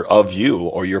printer of you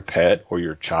or your pet or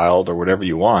your child or whatever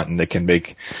you want, and they can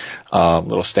make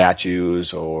little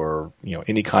statues or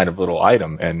any kind of little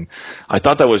item. And I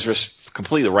thought that was just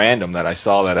completely random that I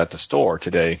saw that at the store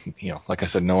today. Like I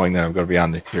said, knowing that I'm going to be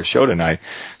on your show tonight,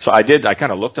 so I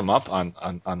kind of looked them up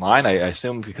online. I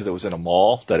assumed because it was in a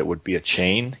mall that it would be a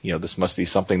chain. This must be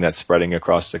something that's spreading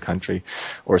across the country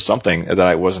or something that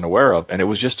I wasn't aware of. And it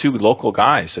was just two local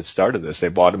guys that started this. They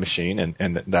bought a machine,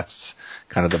 and that's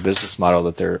kind of the business model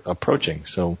that they're approaching.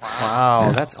 So wow,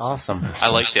 that's awesome. I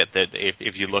like that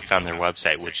if you look on their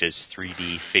website, which is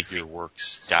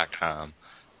 3dfigureworks.com,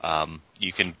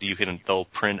 they'll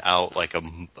print out like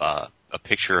a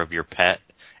picture of your pet,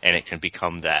 and it can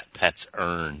become that pet's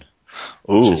urn.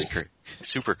 Ooh. Which is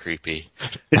super creepy.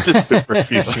 It's just super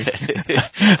confusing.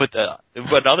 but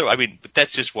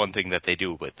that's just one thing that they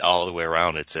do, but all the way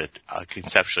around,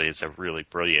 conceptually, it's a really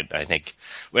brilliant, I think.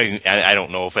 I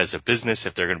don't know if as a business,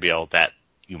 if they're going to be able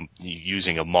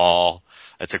using a mall,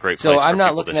 that's a great place for people to see it. So I'm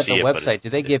not looking at the website. Do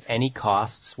they give any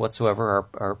costs whatsoever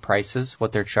or prices,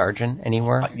 what they're charging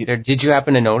anywhere? Did you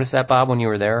happen to notice that, Bob, when you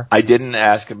were there? I didn't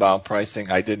ask about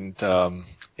pricing. I didn't,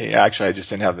 actually, I just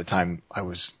didn't have the time. I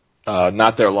was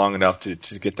not there long enough to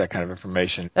get that kind of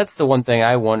information. That's the one thing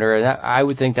I wonder. I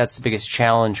would think that's the biggest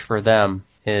challenge for them,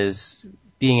 is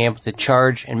being able to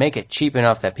charge and make it cheap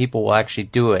enough that people will actually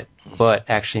do it, but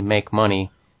actually make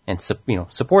money and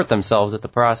support themselves at the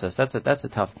process. That's a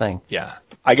tough thing. Yeah,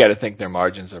 I got to think their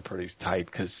margins are pretty tight,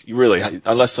 because you really,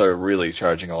 unless they're really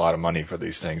charging a lot of money for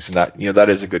these things, and that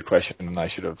is a good question, and I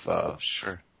should have.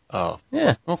 Sure.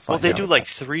 Yeah. Well, they do like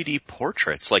 3D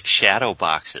portraits, like shadow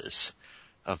boxes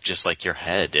of just like your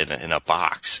head in a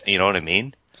box. You know what I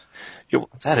mean?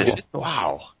 That is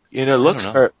wow. It looks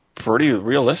pretty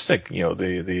realistic.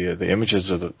 The images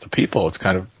of the people.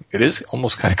 It is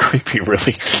almost kind of creepy,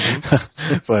 really.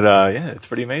 But it's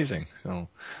pretty amazing. So.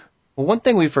 Well, one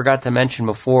thing we forgot to mention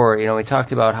before, we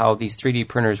talked about how these 3D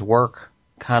printers work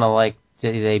kind of like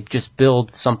they just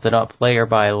build something up layer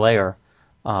by layer.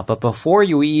 But before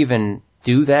you even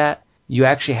do that, you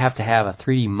actually have to have a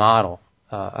 3D model,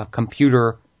 a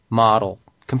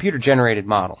computer-generated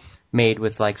model made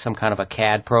with like some kind of a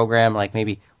CAD program, like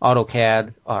maybe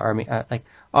AutoCAD, like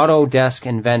Autodesk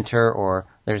Inventor, or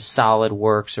there's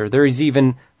SolidWorks, or there's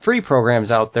even free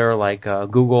programs out there like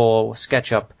Google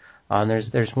SketchUp.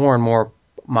 There's more and more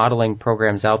modeling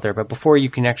programs out there. But before you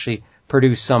can actually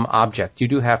produce some object, you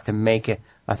do have to make a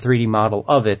 3D model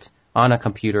of it on a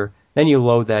computer. Then you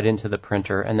load that into the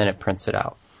printer, and then it prints it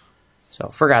out. So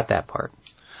forgot that part.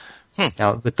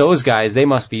 Now, with those guys, they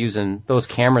must be using those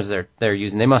cameras they're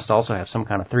using. They must also have some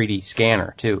kind of 3D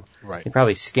scanner too. Right. They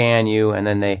probably scan you, and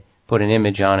then they put an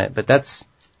image on it. But that's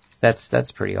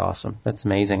pretty awesome. That's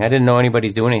amazing. I didn't know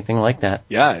anybody's doing anything like that.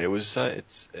 Yeah, it was. I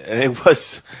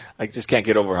just can't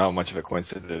get over how much of a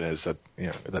coincidence it is that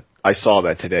I saw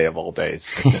that today of all days.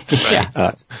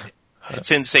 Yeah.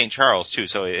 It's in St. Charles too,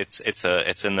 so it's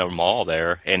in the mall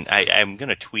there. And I'm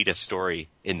gonna tweet a story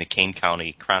in the Kane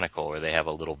County Chronicle where they have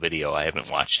a little video. I haven't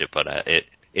watched it, but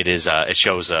it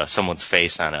shows someone's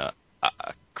face on a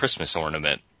Christmas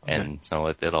ornament. Okay. And so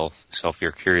if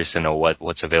you're curious to know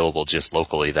what's available just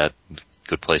locally, that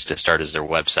good place to start is their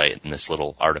website and this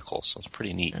little article. So it's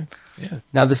pretty neat. Yeah.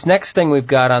 Now this next thing we've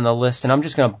got on the list, and I'm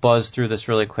just going to buzz through this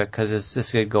really quick because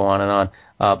this could go on and on.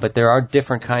 But there are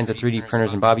different kinds of 3D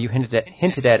printers, and Bob, you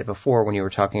hinted at it before when you were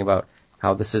talking about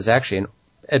how this is actually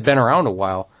had been around a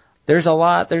while. there's a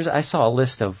lot. I saw a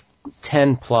list of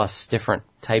 10 plus different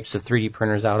types of 3D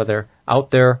printers out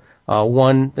there.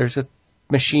 There's a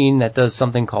machine that does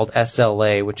something called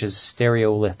SLA, which is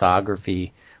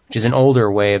stereolithography, which is an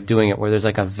older way of doing it, where there's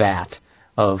like a vat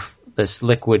of this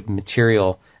liquid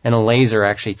material, and a laser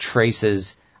actually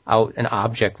traces out an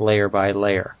object layer by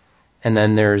layer. And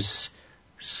then there's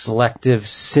selective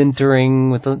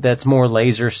sintering, that's more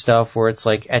laser stuff, where it's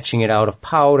like etching it out of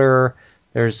powder.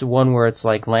 There's one where it's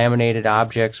like laminated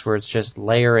objects, where it's just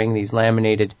layering these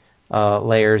laminated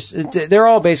layers. They're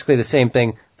all basically the same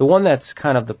thing. The one that's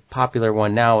kind of the popular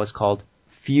one now is called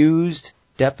Fused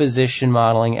Deposition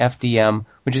Modeling, FDM,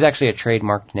 which is actually a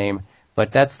trademarked name,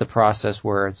 but that's the process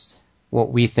where it's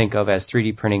what we think of as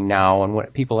 3D printing now, and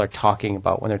what people are talking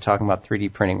about when they're talking about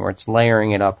 3D printing, where it's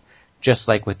layering it up just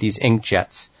like with these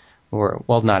inkjets,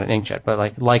 not an inkjet, but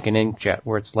like an inkjet,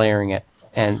 where it's layering it.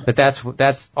 But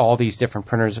that's all these different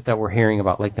printers that we're hearing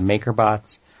about, like the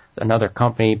MakerBots. Another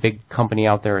big company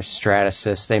out there is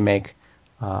Stratasys. They make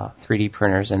 3D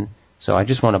printers, and so I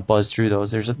just want to buzz through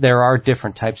those. There are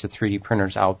different types of 3D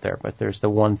printers out there, but there's the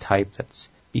one type that's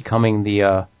becoming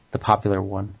the popular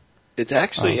one. It's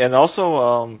actually, and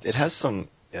also it has some.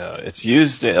 It's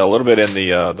used a little bit in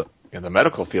the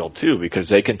medical field too, because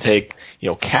they can take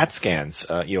CAT scans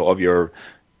of your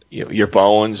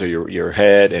bones or your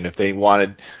head, and if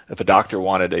a doctor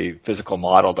wanted a physical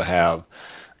model to have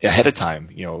ahead of time,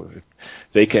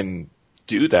 they can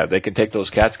do that. They can take those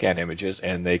CAT scan images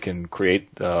and they can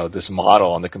create this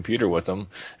model on the computer with them,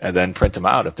 and then print them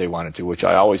out if they wanted to, which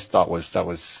I always thought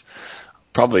was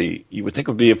probably, you would think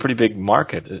would be a pretty big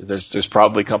market. There's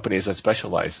probably companies that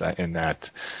specialize in that.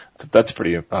 That's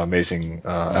pretty amazing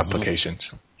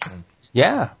applications.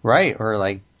 Yeah, right. Or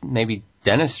like maybe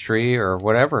dentistry or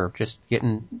whatever, just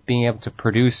being able to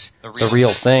produce the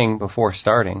real thing before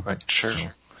starting. Right. Sure.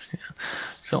 Yeah.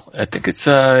 So I think it's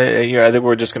I think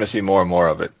we're just going to see more and more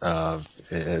of it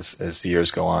as the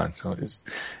years go on. So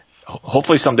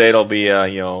hopefully someday it'll be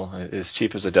as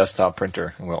cheap as a desktop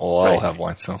printer, and we'll all have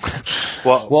one. So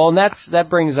well, and that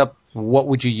brings up, what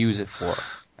would you use it for?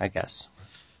 I guess.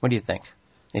 What do you think?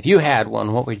 If you had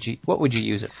one, what would you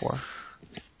use it for?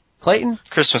 Clayton?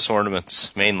 Christmas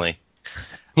ornaments, mainly.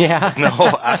 Yeah. No,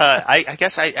 I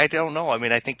guess I don't know. I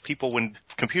mean, I think people, when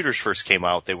computers first came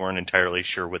out, they weren't entirely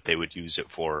sure what they would use it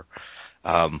for.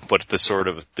 But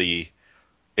the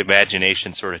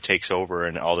imagination sort of takes over,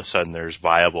 and all of a sudden there's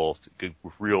viable,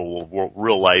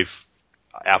 real life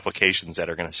applications that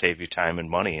are going to save you time and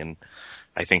money. And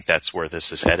I think that's where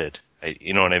this is headed.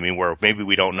 You know what I mean? Where maybe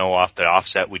we don't know off the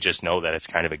offset, we just know that it's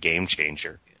kind of a game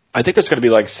changer. I think there's going to be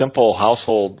like simple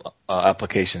household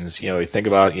applications. You think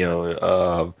about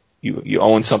you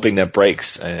own something that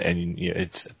breaks, and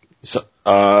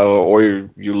or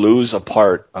you lose a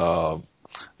part. A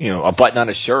button on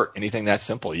a shirt, anything that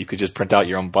simple. You could just print out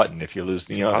your own button if you lose.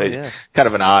 Kind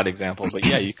of an odd example, but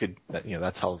yeah, you could.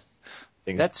 That's how.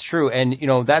 That's true,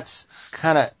 and that's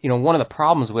kind of one of the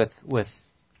problems with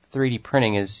 3D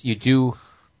printing is you do,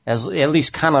 at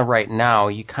least kind of right now,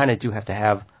 you kind of do have to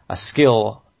have a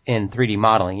skill in 3D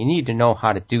modeling. You need to know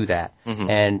how to do that. Mm-hmm.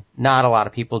 And not a lot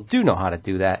of people do know how to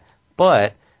do that.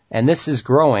 But, and this is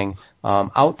growing,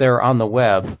 out there on the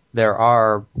web, there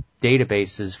are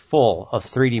databases full of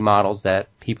 3D models that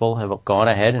people have gone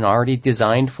ahead and already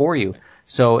designed for you.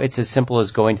 So it's as simple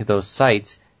as going to those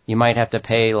sites. You might have to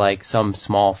pay like some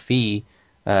small fee,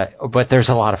 but there's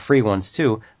a lot of free ones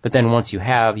too. But then once you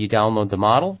download the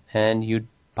model and you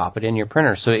pop it in your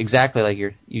printer. So exactly like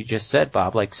you just said,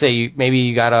 Bob. Like say maybe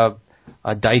you got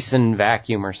a Dyson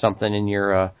vacuum or something, and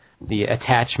your the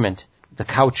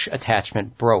couch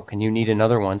attachment broke, and you need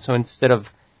another one. So instead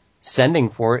of sending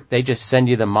for it, they just send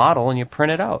you the model and you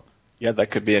print it out. Yeah,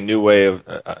 that could be a new way of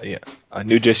a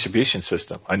new distribution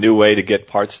system, a new way to get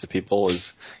parts to people.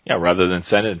 Is rather than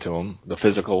sending it to them, the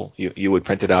physical, you would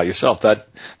print it out yourself.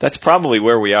 That's probably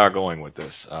where we are going with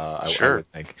this. Sure. I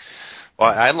would think. Well,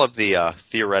 I love the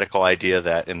theoretical idea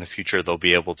that in the future they'll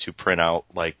be able to print out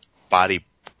like body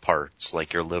parts,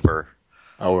 like your liver.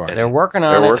 Oh, right. They're working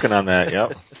on that.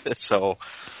 Yep. So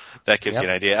that gives you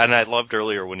an idea. And I loved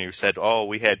earlier when you said, "Oh,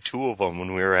 we had two of them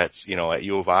when we were at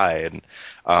U of I," and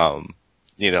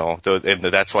and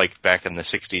that's like back in the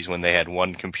 '60s when they had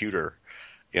one computer,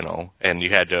 and you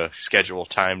had to schedule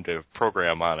time to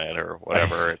program on it or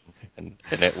whatever. And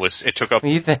it took up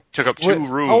 2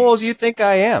 rooms. How old do you think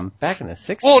I am? Back in the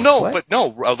 '60s? Well, no, what? But no,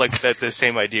 like the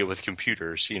same idea with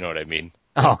computers. You know what I mean?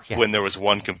 Oh, yeah. When there was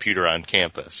one computer on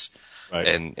campus. Right.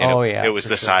 And yeah, it was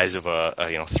the sure. size of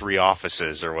a 3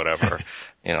 offices or whatever.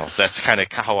 That's kind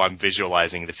of how I'm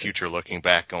visualizing the future, looking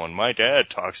back, going, my dad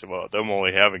talks about them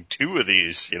only having 2 of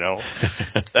these,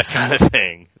 that kind of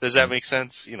thing. Does that make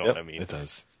sense? You know Yep, what I mean? It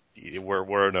does.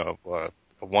 We're in a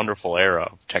wonderful era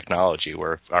of technology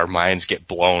where our minds get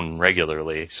blown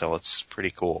regularly, so it's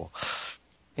pretty cool.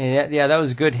 Yeah, that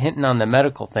was good hinting on the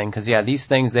medical thing, because these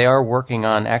things, they are working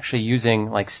on actually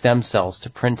using like stem cells to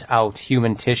print out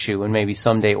human tissue and maybe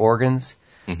someday organs.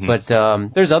 Mm-hmm.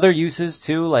 But there's other uses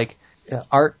too, like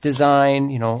art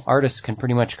design. Artists can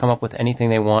pretty much come up with anything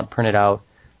they want printed out.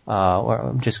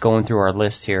 I'm just going through our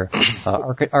list here.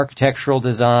 Architectural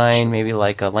design, maybe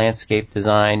like a landscape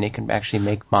design. They can actually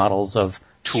make models of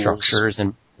structures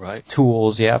and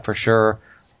tools, for sure.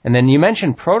 And then you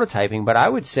mentioned prototyping, but I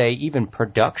would say even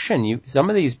production. Some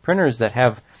of these printers that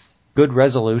have good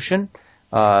resolution,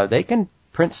 they can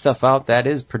print stuff out that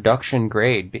is production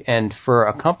grade. And for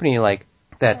a company like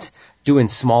that's doing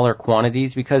smaller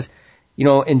quantities, because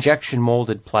injection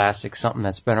molded plastic, something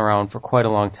that's been around for quite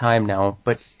a long time now.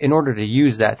 But in order to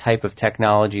use that type of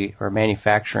technology or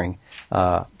manufacturing,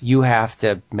 you have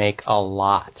to make a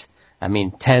lot. I mean,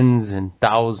 tens and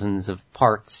thousands of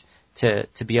parts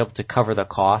to be able to cover the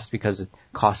cost, because it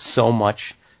costs so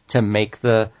much to make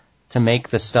the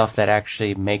stuff that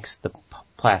actually makes the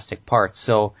plastic parts.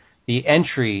 So the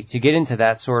entry to get into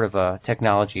that sort of a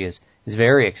technology is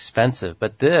very expensive.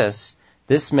 But this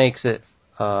makes it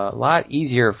a lot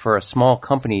easier for a small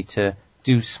company to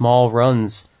do small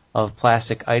runs of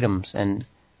plastic items and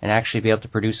actually be able to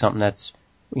produce something that's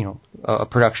a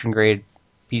production grade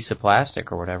piece of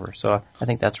plastic or whatever. So I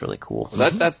think that's really cool.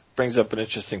 Well, that brings up an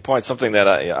interesting point. Something that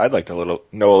I'd like to know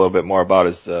a little bit more about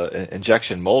is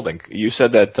injection molding. You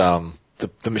said that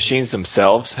the machines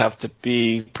themselves have to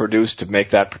be produced to make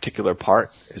that particular part.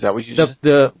 Is that what you said?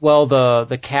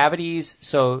 The cavities,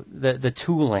 so the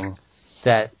tooling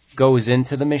that goes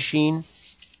into the machine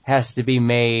has to be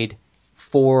made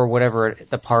for whatever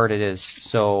the part it is.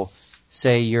 So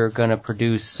say you're going to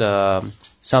produce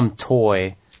some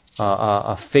toy,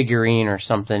 a figurine or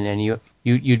something, and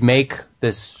you'd make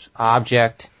this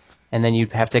object, and then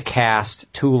you'd have to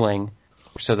cast tooling.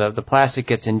 So the plastic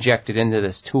gets injected into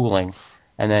this tooling,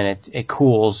 and then it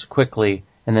cools quickly,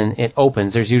 and then it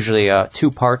opens. There's usually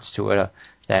 2 parts to it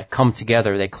that come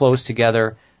together. They close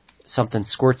together. Something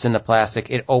squirts in the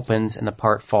plastic, it opens, and the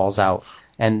part falls out.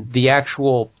 And the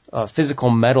actual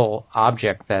physical metal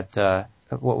object that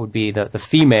what would be the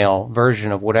female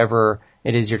version of whatever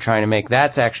it is you're trying to make,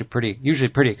 that's actually usually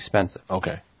pretty expensive.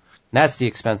 Okay. That's the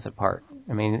expensive part.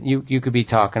 I mean, you could be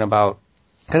talking about,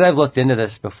 because I've looked into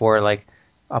this before, like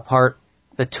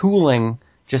the tooling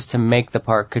just to make the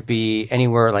part could be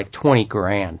anywhere like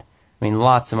 $20,000. I mean,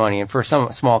 lots of money. And for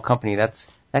some small company, that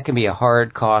can be a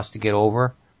hard cost to get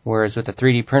over. Whereas with a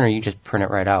 3D printer, you just print it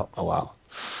right out. Oh, wow.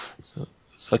 So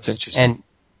that's interesting. And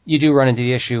you do run into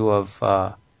the issue of,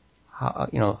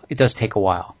 it does take a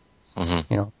while.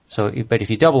 Mm-hmm. But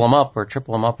if you double them up or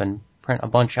triple them up and print a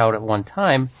bunch out at one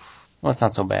time, well, it's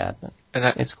not so bad. But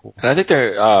it's cool. And I think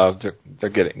they're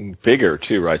getting bigger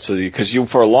too, right? So because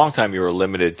for a long time you were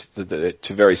limited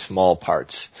to very small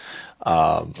parts,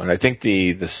 and I think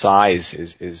the size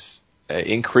is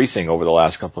increasing over the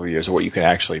last couple of years of what you can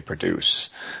actually produce.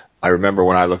 I remember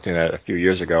when I looked at it a few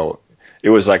years ago, it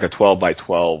was like a 12 by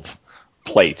 12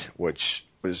 plate,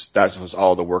 that was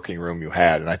all the working room you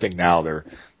had. And I think now they're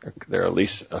at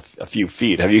least a few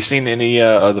feet. Have you seen any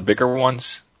of the bigger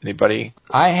ones? Anybody?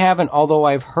 I haven't, although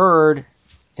I've heard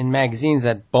in magazines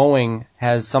that Boeing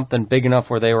has something big enough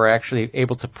where they were actually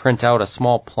able to print out a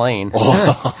small plane.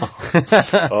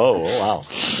 Oh wow.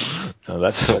 So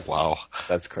that's wow.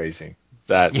 That's crazy.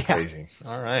 That's crazy.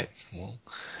 All right. Well,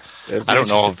 I don't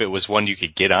know if it was one you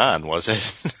could get on, was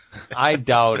it? I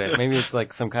doubt it. Maybe it's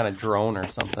like some kind of drone or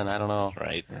something. I don't know.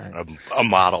 Right. A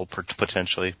model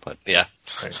potentially, but yeah.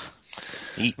 Right.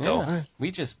 Neat though. Yeah,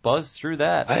 we just buzzed through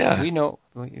that. Yeah. We know.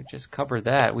 We just covered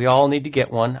that. We all need to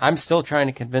get one. I'm still trying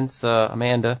to convince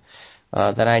Amanda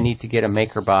that I need to get a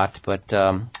MakerBot,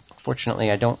 but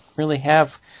fortunately I don't really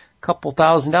have couple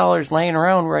 $1,000s laying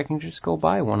around where I can just go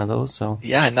buy one of those. So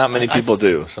yeah, not many people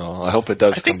do. So I hope it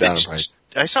does come down in price.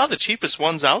 I saw the cheapest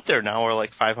ones out there now are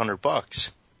like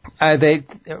 $500. They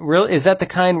really, is that the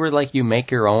kind where like you make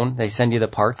your own? They send you the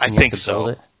parts and you have to build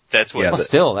it? That's what.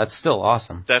 Well, that's still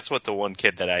awesome. That's what the one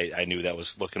kid that I knew that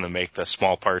was looking to make the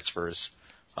small parts for his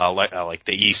like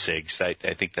the e-cigs. I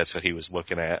think that's what he was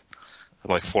looking at.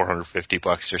 Like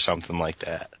 $450 or something like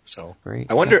that. So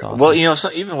great. I wonder. Awesome. Well,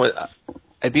 so even with,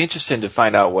 I'd be interested to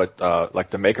find out what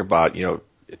like the MakerBot.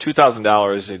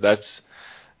 $2,000.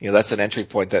 That's an entry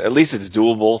point that at least it's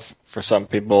doable for some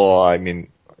people, I mean,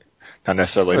 not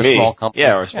necessarily or me. A small company.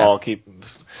 Yeah, or a small keep.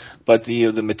 But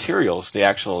the materials, the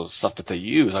actual stuff that they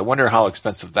use, I wonder how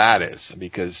expensive that is,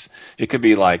 because it could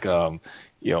be like, I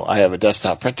have a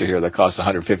desktop printer here that costs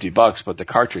 $150, but the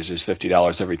cartridge is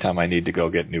 $50 every time I need to go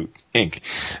get new ink.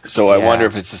 So I wonder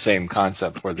if it's the same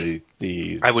concept where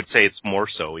the I would say it's more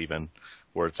so even,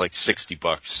 where it's like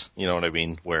 $60. You know what I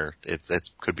mean? Where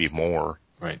it could be more.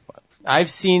 Right. I've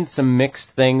seen some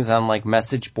mixed things on like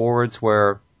message boards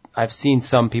where I've seen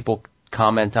some people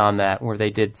comment on that where they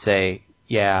did say,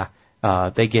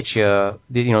 they get you,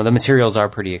 the materials are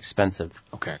pretty expensive.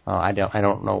 Okay. I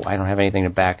don't know. I don't have anything to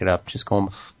back it up. Just going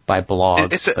by blogs.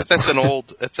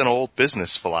 That's an old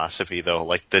business philosophy though.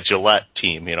 Like the Gillette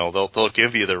team, they'll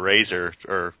give you the razor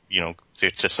or,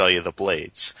 to sell you the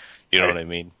blades. You know what I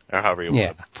mean? Or however you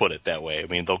want to put it that way. I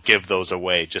mean, they'll give those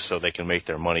away just so they can make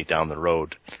their money down the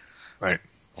road. Right.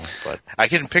 But I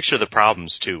can picture the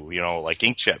problems too. Like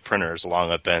inkjet printers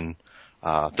long have been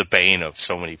the bane of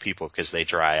so many people because they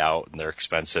dry out and they're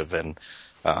expensive. And,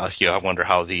 I wonder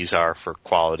how these are for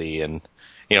quality and,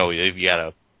 if you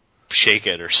gotta shake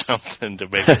it or something to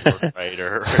make it work right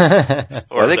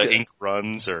or the ink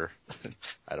runs or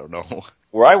I don't know.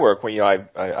 Where I work,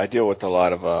 I deal with a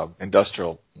lot of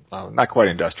industrial, not quite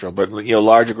industrial, but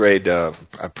larger grade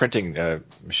printing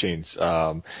machines,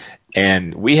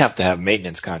 and we have to have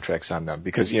maintenance contracts on them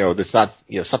because it's not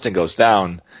something goes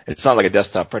down. It's not like a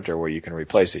desktop printer where you can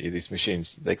replace it. These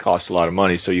machines, they cost a lot of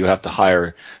money, so you have to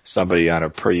hire somebody on a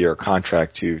per year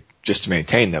contract just to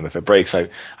maintain them. If it breaks, I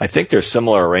think there's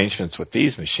similar arrangements with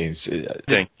these machines.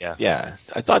 Yeah,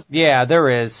 I thought. Yeah, there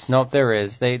is. No, there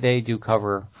is. They do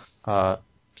cover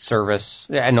service.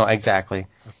 Yeah, no, exactly.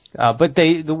 But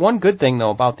the one good thing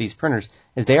though about these printers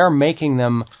is they are making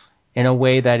them in a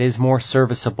way that is more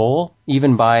serviceable,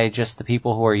 even by just the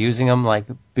people who are using them. Like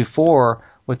before,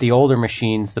 with the older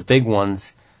machines, the big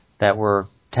ones that were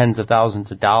tens of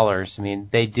thousands of dollars. I mean,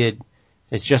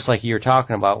 it's just like you're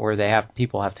talking about where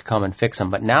people have to come and fix them.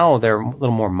 But now they're a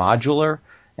little more modular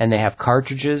and they have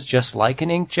cartridges just like an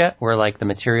inkjet where like the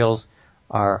materials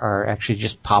are actually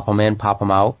just pop them in, pop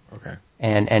them out. Okay.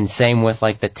 And same with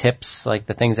like the tips, like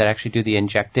the things that actually do the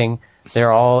injecting,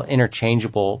 they're all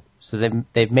interchangeable. So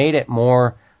they've made it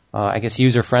more, I guess,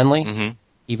 user friendly,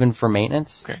 even for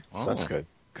maintenance. Okay, that's good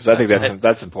because I think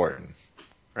that's important.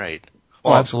 Right.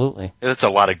 Well, absolutely. That's a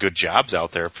lot of good jobs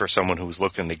out there for someone who's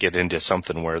looking to get into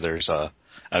something where there's a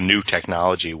new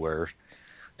technology where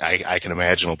I can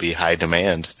imagine will be high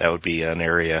demand. That would be an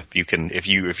area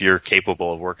if you're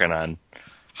capable of working on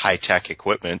high tech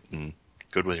equipment and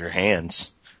good with your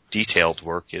hands, detailed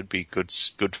work, it'd be good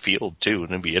field too,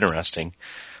 and it'd be interesting.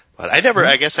 But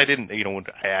I guess I didn't,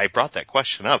 I brought that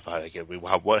question up.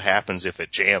 What happens if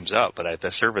it jams up? But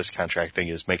the service contract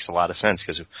thing makes a lot of sense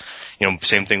because,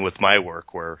 same thing with my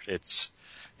work where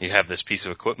you have this piece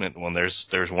of equipment when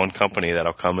there's one company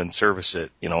that'll come and service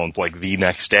it, and like the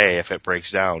next day if it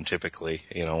breaks down typically,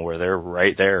 where they're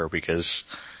right there because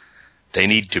they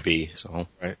need to be. So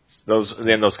right.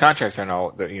 Those contracts are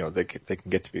now, they can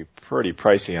get to be pretty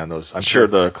pricey on those. I'm sure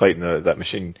the Clayton, that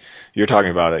machine you're talking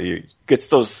about, you gets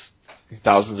those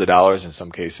thousands of dollars in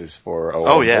some cases for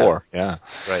more. Yeah.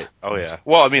 Right. Oh yeah.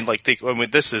 Well,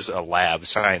 this is a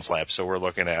science lab, so we're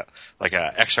looking at like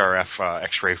a XRF,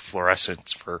 X-ray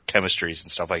fluorescence for chemistries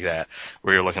and stuff like that,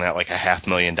 where you're looking at like a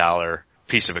 $500,000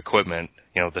 piece of equipment.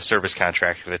 The service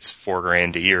contract, if it's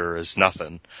 $4,000 a year, is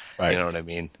nothing. Right. You know what I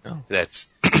mean? Oh. That's,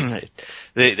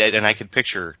 and I could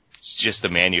picture just the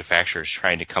manufacturers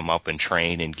trying to come up and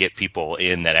train and get people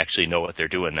in that actually know what they're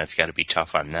doing. That's got to be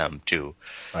tough on them too.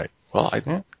 Right. Well, I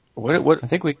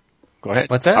think we go ahead.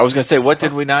 What's that? I was going to say, what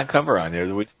did we not cover on there?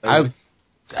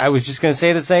 I was just going to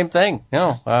say the same thing.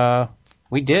 No,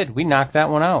 we did. We knocked that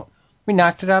one out. We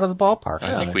knocked it out of the ballpark.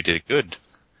 I think we did good.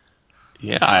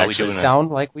 Yeah, I actually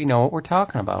sound like we know what we're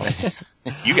talking about.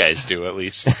 You guys do, at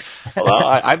least. Well,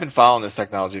 I've been following this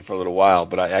technology for a little while,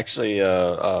 but I actually,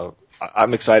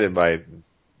 I'm excited by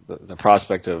the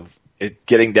prospect of it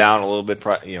getting down a little bit,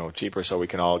 cheaper, so we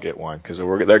can all get one because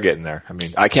they're getting there. I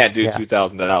mean, I can't do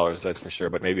 $2,000, that's for sure,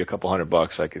 but maybe a couple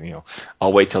 $100 I can,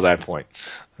 I'll wait till that point.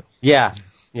 Yeah,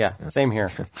 same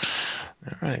here.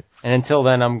 All right. And until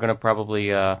then, I'm gonna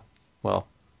probably, I'm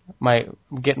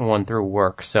getting one through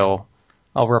work, so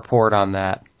I'll report on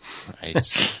that.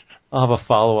 Nice. I'll have a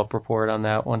follow-up report on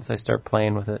that once I start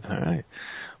playing with it. All right.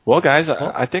 Well, guys,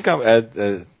 I think I'm at.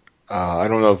 I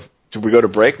don't know if Should we go to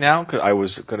break now? 'Cause I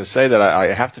was going to say that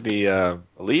I have to be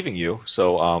leaving you.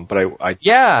 So, but I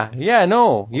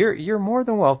no, you're more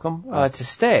than welcome to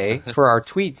stay for our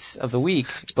tweets of the week.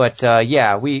 But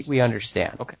we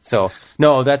understand. Okay. So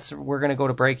no, we're going to go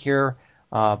to break here.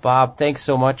 Bob, thanks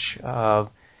so much.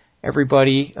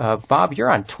 Everybody, Bob, you're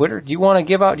on Twitter. Do you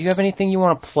have anything you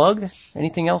want to plug?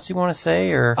 Anything else you want to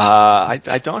say? Or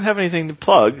I don't have anything to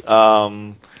plug.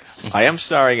 I am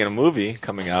starring in a movie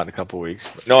coming out in a couple of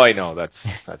weeks. No, I know that's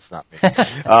not me.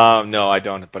 No, I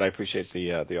don't. But I appreciate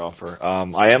the offer.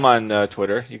 I am on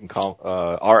Twitter. You can call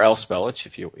RL Spellich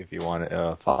if you want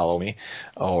to follow me,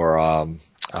 or and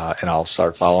I'll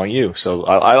start following you. So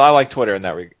I like Twitter in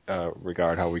that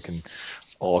regard. How we can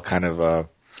all kind of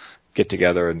get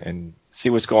together and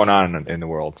see what's going on in the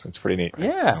world. It's pretty neat.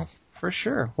 Yeah. For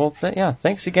sure. Well,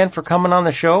 thanks again for coming on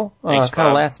the show. Thanks, kind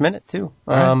of Bob. last minute too.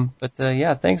 Right.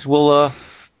 Thanks. We'll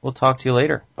talk to you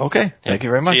later. Okay. Thank you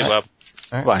very much. See you, Bob.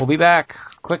 All right. Bye. We'll be back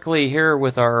quickly here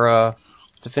with our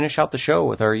to finish out the show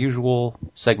with our usual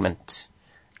segment.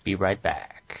 Be right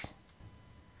back.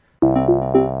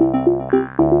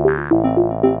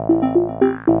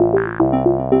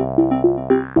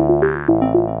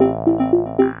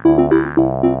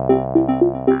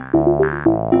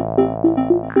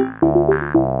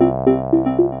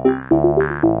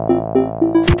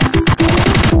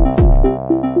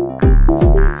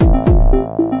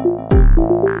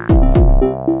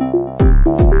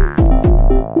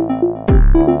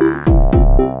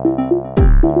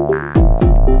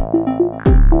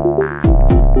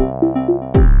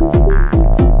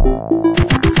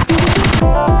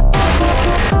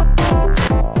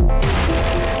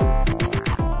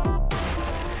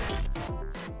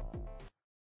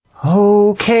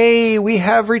 Okay, we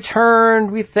have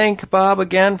returned. We thank Bob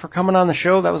again for coming on the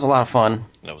show. That was a lot of fun.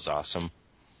 That was awesome.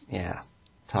 Yeah,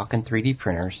 talking 3D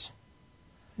printers.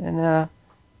 And,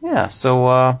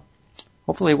 so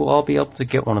hopefully we'll all be able to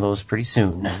get one of those pretty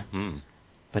soon. Mm-hmm.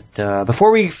 But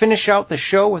before we finish out the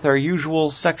show with our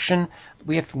usual section,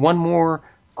 we have one more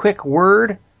quick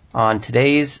word on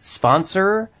today's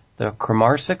sponsor, the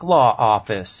Kramarczyk Law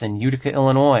Office in Utica,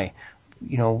 Illinois.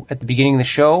 You know, at the beginning of the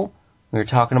show, we were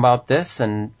talking about this,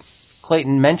 and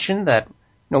Clayton mentioned that,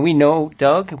 we know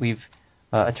Doug. We've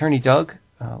Attorney Doug.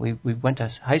 We went to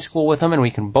high school with him, and we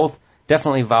can both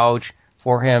definitely vouch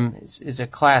for him. Is a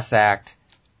class act,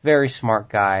 very smart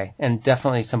guy, and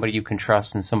definitely somebody you can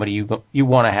trust and somebody you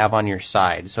want to have on your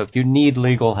side. So if you need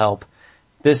legal help,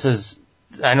 this is,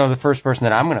 I know, the first person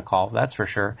that I'm going to call. That's for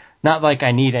sure. Not like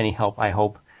I need any help, I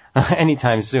hope,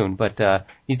 anytime soon, but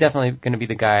he's definitely going to be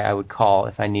the guy I would call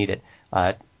if I need it.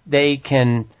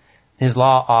 His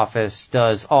law office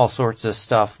does all sorts of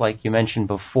stuff, like you mentioned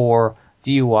before,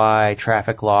 DUI,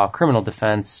 traffic law, criminal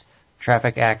defense,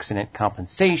 traffic accident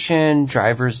compensation,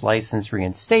 driver's license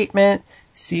reinstatement,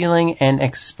 sealing and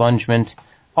expungement,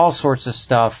 all sorts of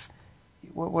stuff.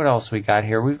 What else we got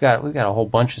here? We've got a whole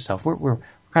bunch of stuff. We're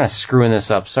kind of screwing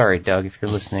this up. Sorry, Doug, if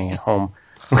you're listening at home.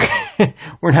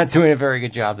 We're not doing a very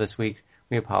good job this week.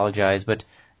 We apologize, but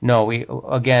no,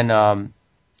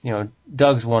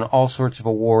 Doug's won all sorts of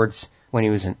awards when he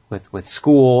was with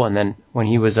school, and then when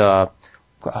he was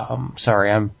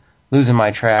sorry, I'm losing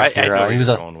my track here. I know where he was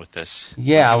you're going with this.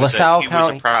 Yeah, LaSalle County. He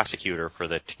was a prosecutor for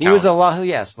the county. He was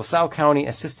LaSalle County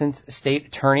Assistant State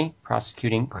Attorney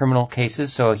prosecuting criminal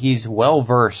cases, so he's well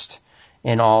versed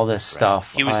in all this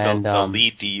stuff. He was the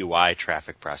lead DUI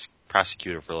traffic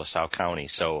prosecutor for LaSalle County.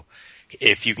 So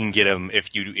if you can get him,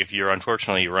 if you're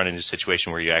unfortunately run into a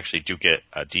situation where you actually do get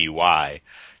a DUI,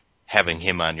 having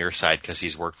him on your side because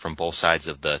he's worked from both sides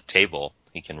of the table,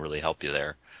 he can really help you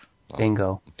there.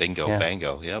 Bingo. Yeah.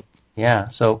 Bango, yep. Yeah,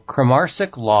 so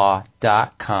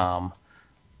KramarczykLaw.com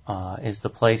is the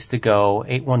place to go,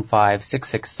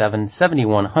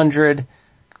 815-667-7100.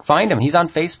 Find him. He's on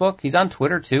Facebook. He's on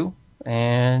Twitter, too.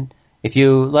 And if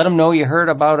you let him know you heard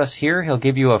about us here, he'll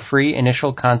give you a free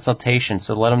initial consultation.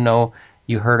 So let him know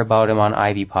you heard about him on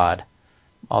Ivy Pod,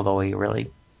 although he really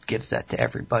gives that to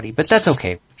everybody, but that's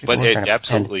okay. But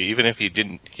absolutely, even if you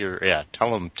didn't hear,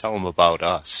 tell him about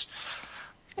us.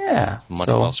 Yeah. Money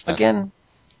so well spent. Again,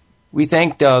 we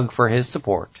thank Doug for his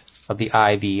support of the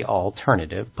IV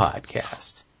Alternative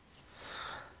Podcast.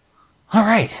 All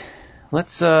right,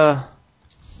 let's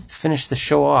finish the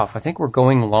show off. I think we're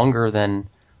going longer than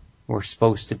we're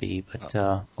supposed to be, but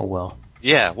oh well.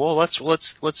 Yeah. Well, let's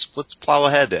plow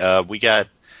ahead. We got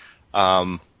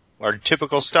our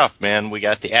typical stuff, man. We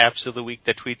got the apps of the week,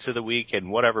 the tweets of the week,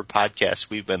 and whatever podcasts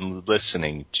we've been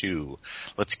listening to.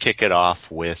 Let's kick it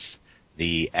off with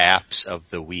the apps of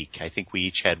the week. I think we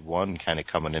each had one kind of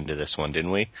coming into this one, didn't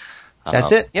we?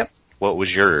 That's it. Yep. What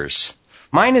was yours?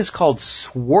 Mine is called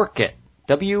Sworkit.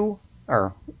 Sworkit.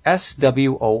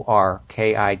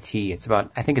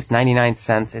 I think it's 99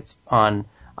 cents. It's on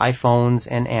iPhones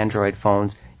and Android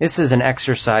phones. This is an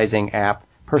exercising app,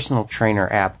 personal trainer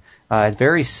app. It's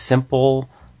very simple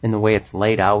in the way it's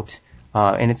laid out.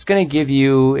 And it's going to give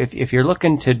you, if you're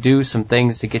looking to do some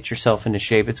things to get yourself into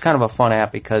shape, it's kind of a fun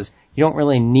app because you don't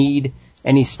really need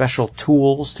any special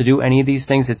tools to do any of these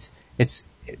things. It's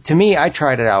to me, I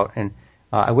tried it out, and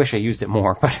I wish I used it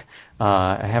more, but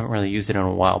I haven't really used it in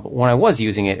a while. But when I was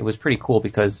using it, it was pretty cool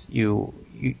because you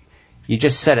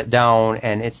just set it down,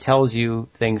 and it tells you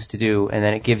things to do, and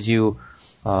then it gives you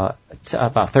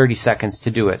about 30 seconds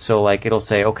to do it. So like it'll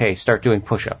say, okay, start doing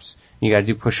push-ups. You got to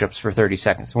do push-ups for 30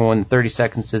 seconds. When the 30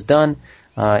 seconds is done,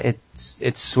 it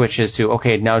switches to,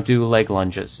 okay, now do leg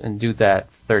lunges and do that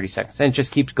 30 seconds. And it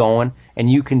just keeps going, and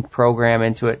you can program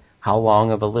into it how long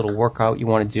of a little workout you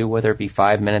want to do, whether it be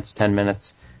 5 minutes, 10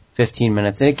 minutes, 15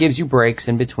 minutes, and it gives you breaks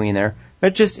in between there.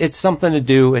 But it's something to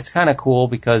do. It's kind of cool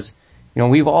because,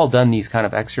 we've all done these kind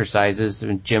of exercises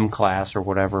in gym class or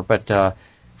whatever, but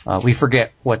we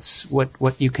forget what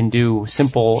you can do,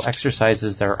 simple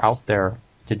exercises that are out there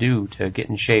to do to get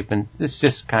in shape, and it's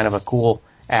just kind of a cool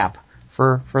app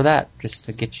for that, just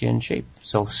to get you in shape.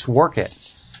 So Sworkit.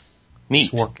 Neat.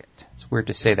 Sworkit. It's weird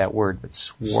to say that word, but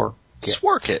Sworkit.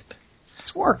 Sworkit.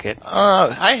 Sworkit.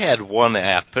 I had one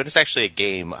app, but it's actually a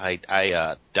game I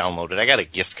downloaded. I got a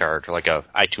gift card, like a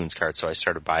iTunes card, so I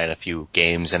started buying a few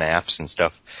games and apps and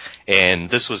stuff. And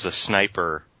this was a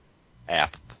sniper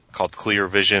app called Clear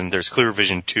Vision. There's Clear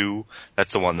Vision 2.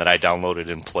 That's the one that I downloaded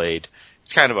and played.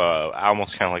 It's kind of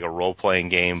almost like a role-playing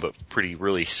game, but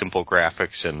really simple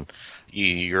graphics, and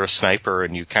you're a sniper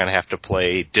and you kind of have to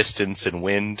play distance and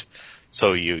wind.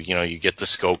 So you get the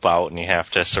scope out and you have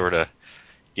to sort of,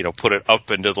 put it up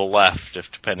and to the left,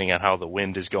 depending on how the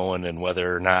wind is going and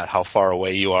whether or not how far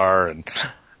away you are. And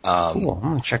cool. I'm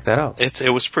gonna check that out. It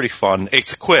was pretty fun.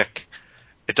 It's quick.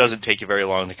 It doesn't take you very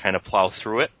long to kind of plow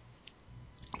through it.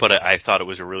 But I thought it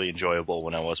was really enjoyable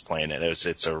when I was playing it.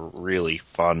 It's a really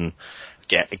fun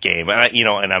game,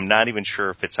 and I'm not even sure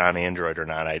if it's on Android or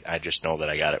not. I just know that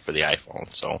I got it for the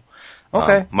iPhone. So,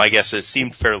 okay. My guess is it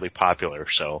seemed fairly popular.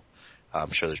 So,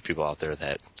 I'm sure there's people out there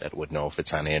that would know if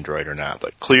it's on Android or not.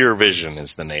 But Clear Vision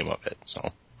is the name of it.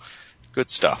 So, good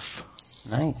stuff.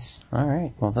 Nice. All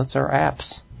right. Well, that's our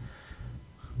apps.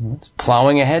 It's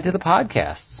plowing ahead to the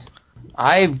podcasts.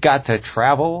 I've got to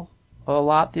travel a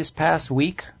lot this past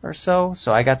week or so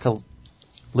I got to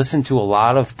listen to a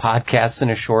lot of podcasts in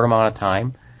a short amount of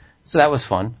time. So that was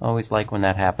fun. I always like when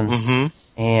that happens.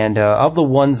 Mm-hmm. And of the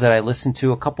ones that I listened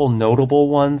to, a couple notable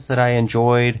ones that I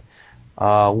enjoyed,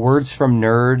 Words from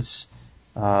Nerds.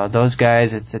 Those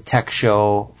guys, it's a tech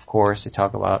show, of course. They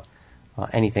talk about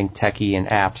anything techie and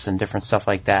apps and different stuff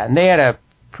like that. And they had a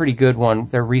pretty good one,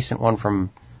 their recent one from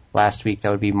last week.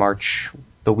 That would be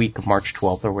the week of March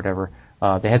 12th or whatever.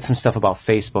 They had some stuff about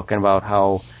Facebook and about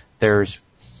how there's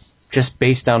just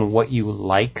based on what you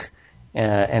like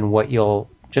and what you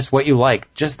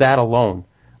like, just that alone,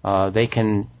 they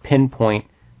can pinpoint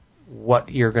what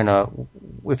you're gonna,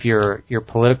 if your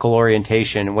political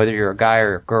orientation, whether you're a guy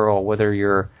or a girl, whether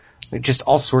you're just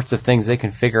all sorts of things they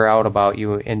can figure out about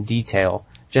you in detail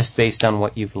just based on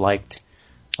what you've liked.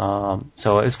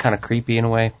 So it was kind of creepy in a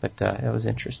way, but it was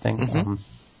interesting. Mm-hmm.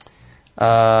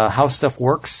 How Stuff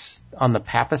Works on the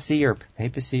papacy or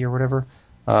whatever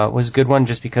was a good one,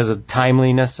 just because of the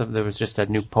timeliness of there was just a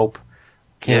new pope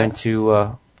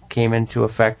came into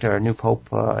effect, or a new pope,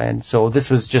 and so this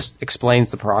was just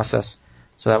explains the process.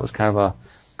 So that was kind of a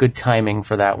good timing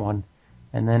for that one.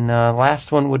 And then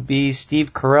last one would be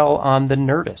Steve Carell on The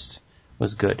Nerdist.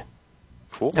 Was good.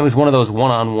 Cool. It was one of those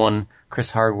one-on-one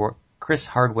Chris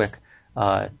Hardwick,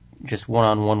 just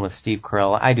one-on-one with Steve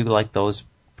Carell. I do like those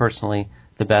personally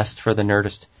the best for The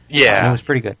Nerdist. Yeah, and it was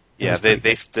pretty good. Yeah, they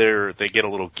get a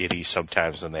little giddy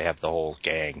sometimes when they have the whole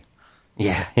gang.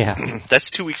 Yeah.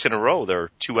 That's 2 weeks in a row. There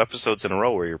are 2 episodes in a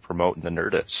row where you're promoting The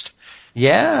Nerdist.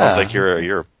 Yeah. Sounds like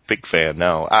you're a big fan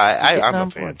now. I'm a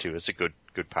fan board. too. It's a good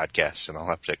podcast, and I'll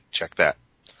have to check that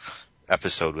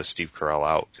episode with Steve Carell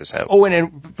out.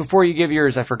 And before you give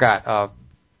yours, I forgot.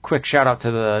 Quick shout out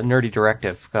to the Nerdy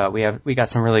Directive. We got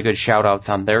some really good shout outs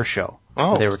on their show.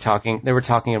 Oh. They were talking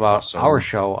about awesome. our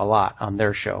show a lot on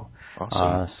their show.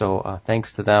 Awesome. So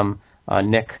thanks to them.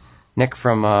 Nick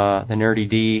from the Nerdy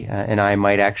D and I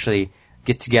might actually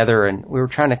get together, and we were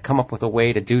trying to come up with a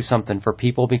way to do something for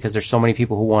people, because there's so many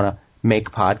people who want to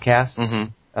make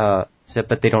podcasts,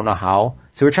 but they don't know how.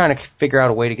 So we're trying to figure out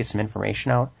a way to get some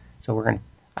information out. So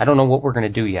I don't know what we're gonna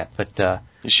do yet, but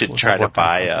you should try to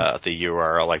buy the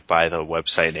URL, like buy the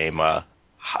website name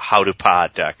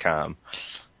howtopod.com.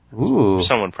 Ooh.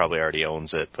 Someone probably already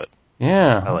owns it, but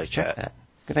Yeah. I like check that.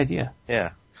 Good idea.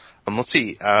 Yeah. Let's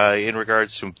see, in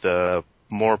regards to the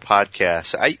more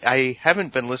podcasts, I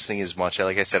haven't been listening as much.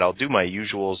 Like I said, I'll do my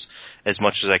usuals as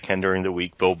much as I can during the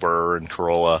week, Bill Burr and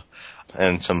Carolla,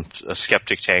 and a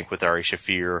Skeptic Tank with Ari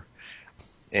Shaffir.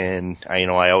 And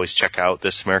I always check out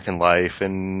This American Life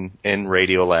and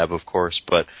Radio Lab, of course,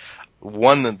 but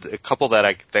a couple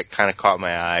that kind of caught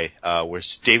my eye,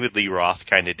 was David Lee Roth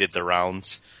kind of did the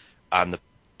rounds on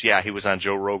he was on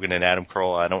Joe Rogan and Adam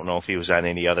Carolla. I don't know if he was on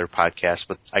any other podcast,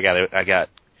 but I got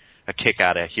a kick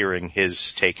out of hearing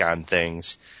his take on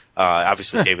things.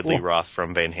 Obviously David Lee Roth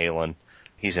from Van Halen.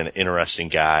 He's an interesting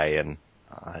guy, and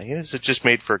it's just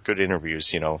made for good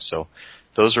interviews, so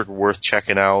those are worth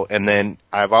checking out. And then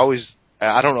I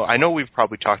know we've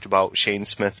probably talked about Shane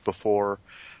Smith before.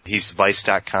 He's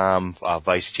Vice.com,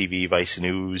 Vice TV, Vice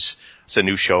News. It's a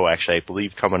new show, actually, I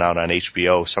believe, coming out on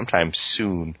HBO sometime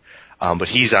soon. But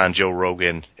he's on Joe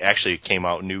Rogan. Actually, it came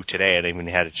out new today. I didn't even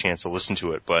had a chance to listen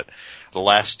to it. But the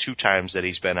last 2 times that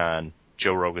he's been on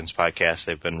Joe Rogan's podcast,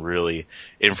 they've been really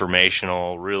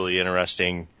informational, really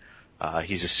interesting.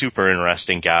 He's a super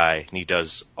interesting guy, and he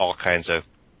does all kinds of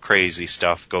crazy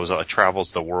stuff,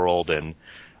 travels the world, and,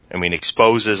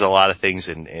 exposes a lot of things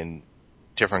in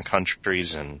different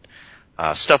countries, and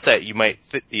stuff that you might,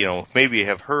 maybe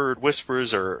have heard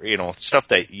whispers or, stuff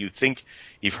that you think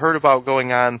you've heard about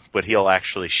going on, but he'll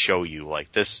actually show you,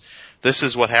 like, this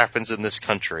is what happens in this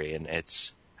country, and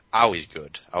it's always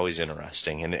good, always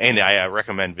interesting. And I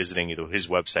recommend visiting his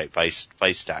website,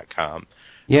 Vice.com.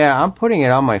 Yeah, I'm putting it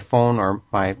on my phone,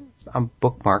 I'm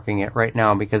bookmarking it right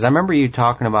now, because I remember you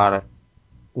talking about it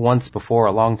once before,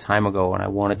 a long time ago, and I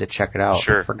wanted to check it out.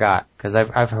 Sure. I forgot, because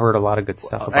I've heard a lot of good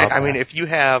stuff about that. I mean, if you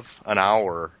have an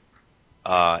hour,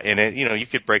 and you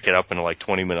could break it up into like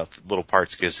 20-minute little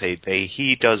parts, because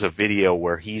he does a video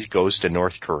where he goes to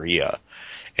North Korea,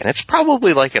 and it's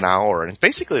probably like an hour, and it's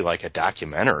basically like a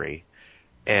documentary,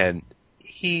 and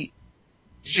he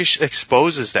just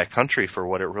exposes that country for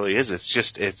what it really is.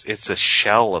 It's a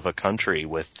shell of a country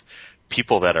with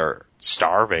people that are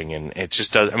starving, and it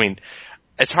just does.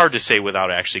 It's hard to say without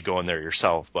actually going there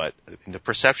yourself, but the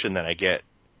perception that I get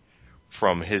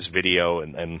from his video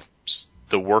and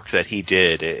the work that he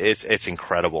did, it's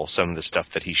incredible. Some of the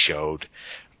stuff that he showed,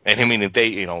 and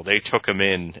they took him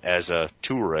in as a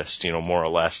tourist, more or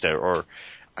less, or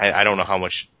I don't know how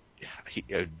much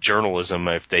journalism,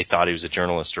 if they thought he was a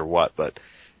journalist or what, but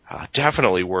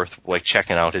definitely worth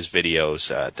checking out his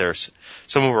videos. There's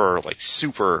some of them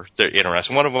are they're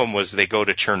interesting. One of them was they go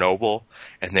to Chernobyl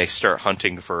and they start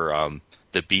hunting for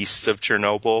the beasts of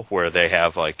Chernobyl, where they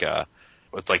have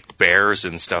with bears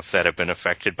and stuff that have been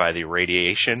affected by the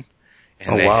radiation,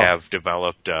 and they have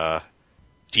developed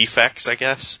defects, I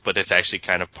guess, but it's actually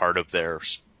kind of part of their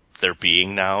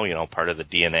being now, part of the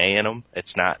DNA in them.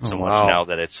 It's not so much now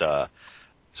that it's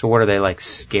So what are they,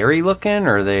 scary looking?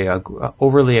 Or are they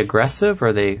overly aggressive? Or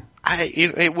are they? Are they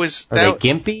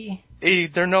gimpy?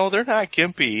 They're not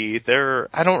gimpy.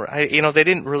 They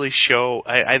didn't really show.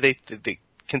 They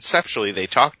conceptually they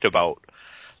talked about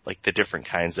the different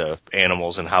kinds of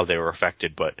animals and how they were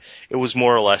affected, but it was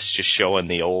more or less just showing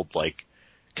the old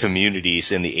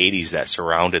communities in the 80s that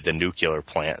surrounded the nuclear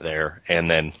plant there, and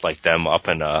then them up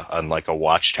on a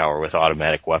watchtower with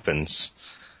automatic weapons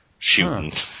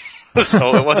shooting.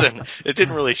 So it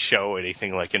didn't really show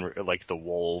anything in the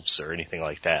wolves or anything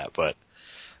like that, but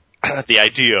the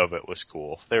idea of it was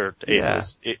cool. It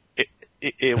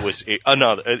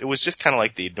was just kind of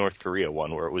like the North Korea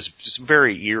one, where it was just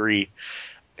very eerie,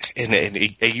 and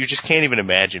you just can't even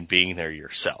imagine being there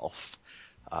yourself.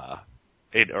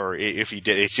 Or if you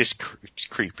did, it's just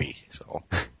creepy. So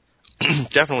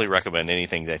definitely recommend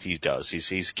anything that he does.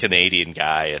 He's a Canadian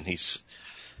guy, and he's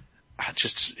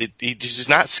just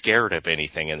not scared of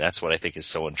anything, and that's what I think is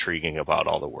so intriguing about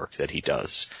all the work that he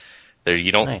does. There,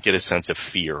 you don't get a sense of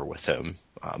fear with him.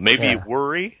 Maybe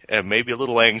worry and maybe a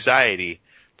little anxiety,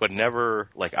 but never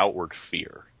outward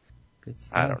fear. Good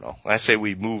stuff. I don't know. I say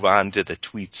we move on to the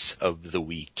tweets of the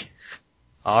week.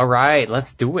 All right,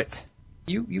 let's do it.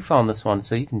 You found this one,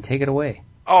 so you can take it away.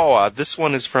 Oh, this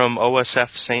one is from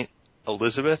OSF St.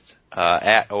 Elizabeth,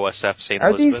 at OSF St.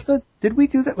 Elizabeth. Did we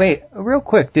do that? Wait, real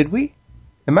quick,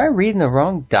 am I reading the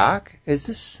wrong doc? I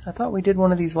thought we did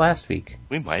one of these last week.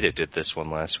 We might have did this one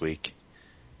last week.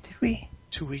 Did we?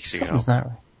 2 weeks ago. Something's not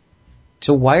right.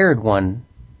 The Wired one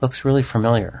looks really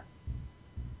familiar.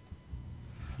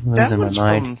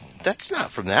 That's not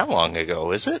from that long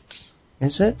ago, is it?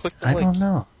 Is it? I don't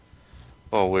know.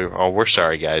 Oh, we're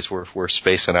sorry, guys. We're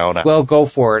spacing out. Well, go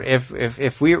for it.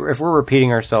 If we're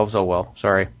repeating ourselves, oh well.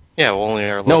 Sorry. Yeah, well, only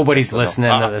our nobody's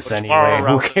listening to this anyway.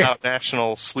 Who cares? About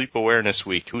National Sleep Awareness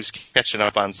Week. Who's catching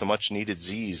up on so much needed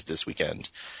Z's this weekend?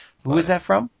 Who is that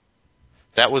from?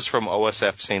 That was from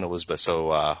OSF St. Elizabeth,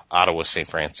 so Ottawa St.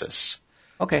 Francis.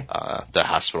 Okay. The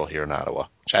hospital here in Ottawa.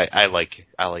 Which I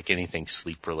like anything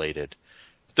sleep related.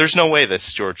 There's no way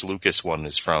this George Lucas one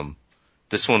is from.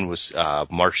 This one was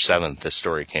March 7th. This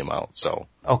story came out. So.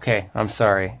 Okay, I'm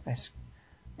sorry.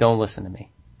 Don't listen to me.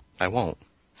 I won't.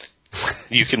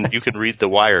 You can read the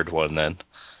Wired one then.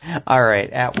 All right,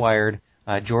 at Wired,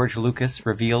 George Lucas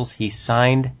reveals he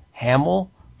signed Hamill,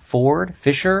 Ford,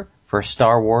 Fisher for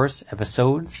Star Wars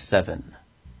Episode 7.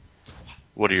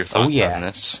 What are your thoughts on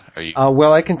this? Are you?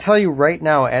 Well, I can tell you right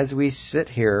now, as we sit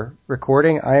here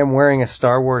recording, I am wearing a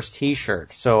Star Wars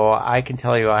T-shirt, so I can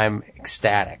tell you I'm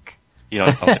ecstatic. You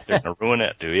don't think they're going to ruin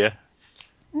it, do you?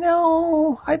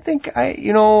 No, I think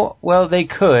well, they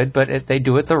could, but if they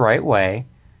do it the right way,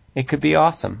 it could be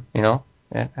awesome,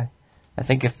 I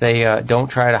think if they don't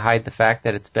try to hide the fact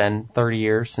that it's been 30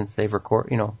 years since they've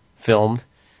filmed,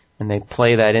 and they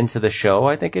play that into the show,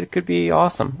 I think it could be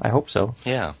awesome. I hope so.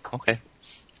 Yeah, okay.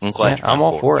 I'm glad I'm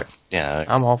all for it. Yeah.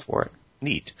 I'm all for it.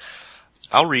 Neat.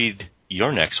 I'll read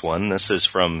your next one. This is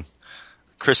from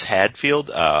Chris Hadfield,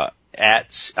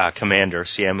 at Commander,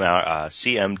 CMDR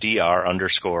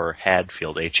 _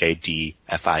 Hadfield,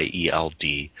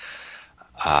 HADFIELD.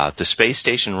 The space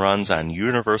station runs on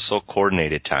Universal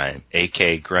Coordinated Time,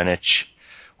 AK Greenwich,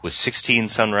 with 16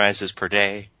 sunrises per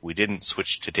day. We didn't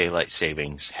switch to daylight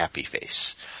savings. Happy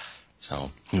face.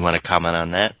 So, you want to comment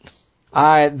on that?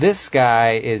 This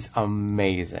guy is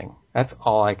amazing. That's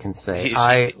all I can say.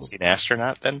 Is he an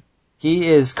astronaut then? He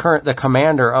is the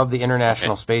commander of the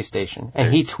International Space Station,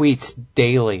 and he tweets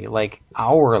daily, like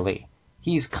hourly.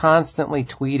 He's constantly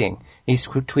tweeting. He's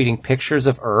tweeting pictures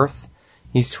of Earth.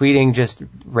 He's tweeting just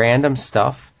random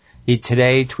stuff. He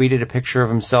today tweeted a picture of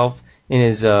himself in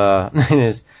his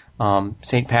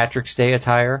St. Patrick's Day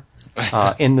attire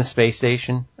in the space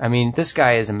station. I mean, this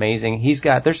guy is amazing.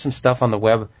 There's some stuff on the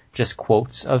web, just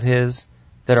quotes of his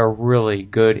that are really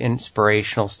good,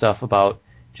 inspirational stuff about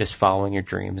just following your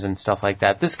dreams and stuff like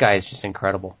that. This guy is just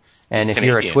incredible. And if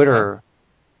you're a Twitter,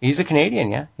 he's a Canadian,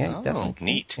 yeah. Yeah, he's definitely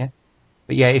neat. Yeah.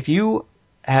 But yeah, if you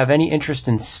have any interest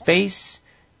in space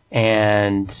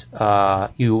and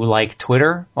you like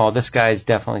Twitter, this guy is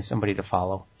definitely somebody to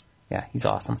follow. Yeah, he's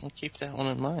awesome. I'll keep that one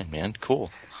in mind, man.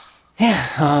 Cool.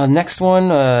 Yeah, next one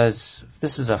this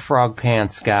is a Frog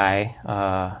Pants guy,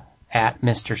 at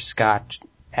Mr.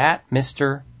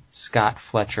 Scott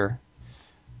Fletcher.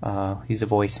 He's a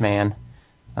voice man.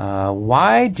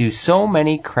 Why do so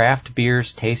many craft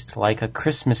beers taste like a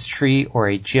Christmas tree or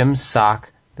a gym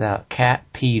sock that a cat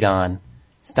peed on?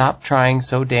 Stop trying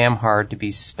so damn hard to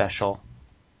be special.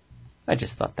 I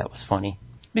just thought that was funny,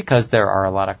 because there are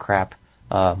a lot of crap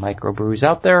microbrews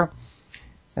out there.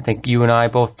 I think you and I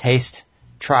both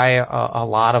try a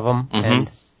lot of them, and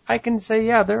I can say,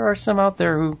 yeah, there are some out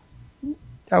there who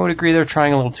I would agree they're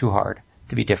trying a little too hard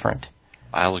to be different.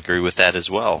 I'll agree with that as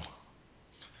well.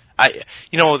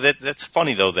 That's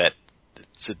funny though that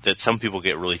some people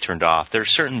get really turned off. There are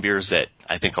certain beers that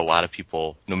I think a lot of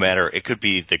people, no matter, it could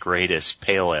be the greatest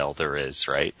pale ale there is,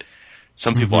 right?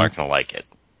 Some people aren't going to like it.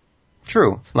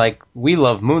 True. Like, we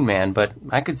love Moon Man, but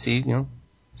I could see,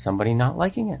 somebody not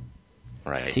liking it.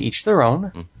 Right. To each their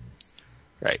own.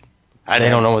 Right. They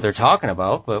don't know what they're talking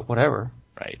about, but whatever.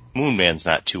 Right. Moon Man's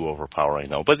not too overpowering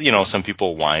though. But, some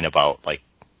people whine about, like,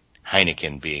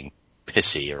 Heineken being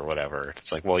pissy or whatever.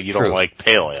 It's like, well, you don't like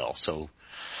pale ale, so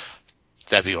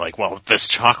that'd be like, well, this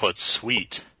chocolate's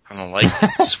sweet. I don't like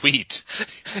it sweet.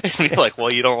 And be like,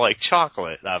 well, you don't like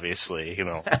chocolate, obviously,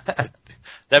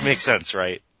 That makes sense,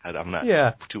 right? I'm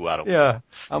not too out of Yeah,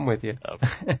 I'm with you.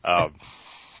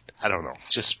 I don't know.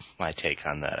 Just my take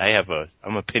on that.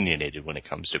 I'm opinionated when it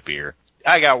comes to beer.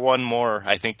 I got one more.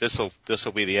 I think this'll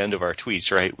be the end of our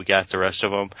tweets, right? We got the rest of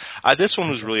them. This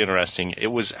one was really interesting.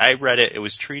 I read it. It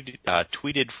was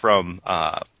tweeted from,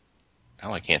 now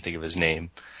I can't think of his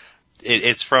name.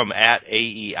 It's from at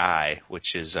AEI,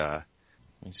 which is, let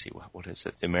me see, what is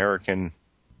it? The American,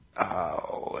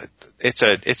 it's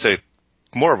a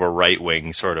more of a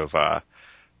right-wing sort of,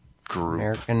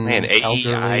 group. American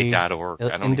AEI.org.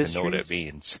 I don't Industries? even know what it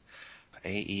means.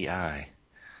 AEI.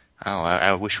 Oh,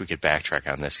 I wish we could backtrack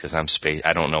on this because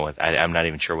I don't know I'm not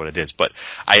even sure what it is, but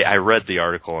I read the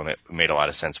article and it made a lot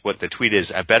of sense. What the tweet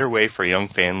is: a better way for young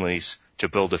families to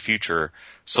build a future,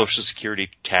 Social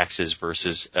Security taxes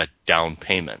versus down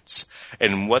payments.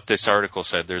 And what this article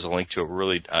said, there's a link to a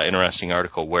really interesting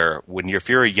article where if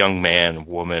you're a young man,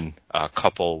 woman,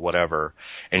 couple, whatever,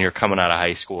 and you're coming out of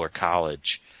high school or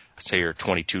college, say you're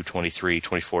 22, 23,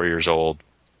 24 years old,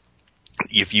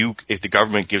 if the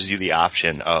government gives you the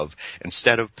option of,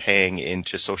 instead of paying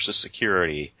into Social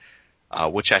Security,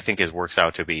 which I think works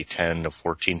out to be 10 to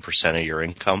 14% of your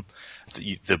income,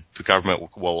 the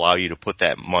government will allow you to put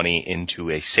that money into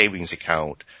a savings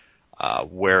account,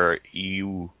 where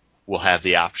you will have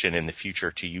the option in the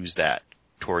future to use that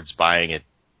towards buying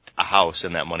a house,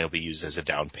 and that money will be used as a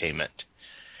down payment.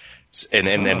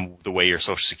 And then the way your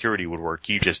Social Security would work,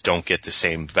 you just don't get the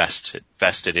same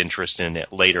vested interest in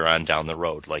it later on down the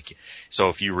road. Like, so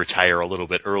if you retire a little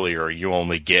bit earlier, you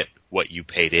only get what you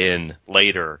paid in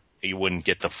later. You wouldn't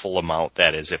get the full amount,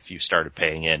 that is, if you started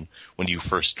paying in when you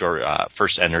first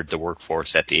entered the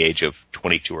workforce at the age of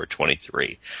 22 or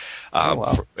 23.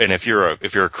 And if you're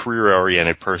a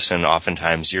career-oriented person,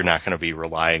 oftentimes you're not going to be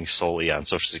relying solely on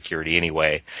Social Security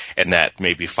anyway, and that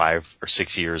maybe 5 or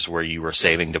 6 years where you were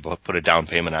saving to put a down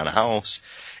payment on a house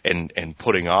and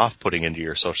putting into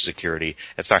your Social Security,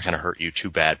 it's not going to hurt you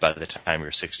too bad by the time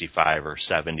you're 65 or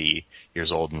 70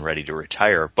 years old and ready to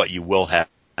retire, but you will have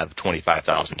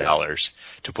 $25,000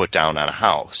 to put down on a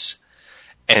house.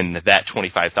 And that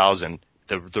 $25,000,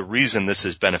 the reason this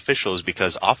is beneficial is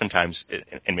because oftentimes,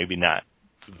 and maybe not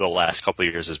the last couple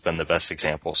of years has been the best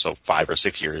example, so 5 or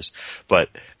 6 years, but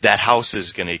that house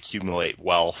is going to accumulate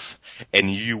wealth,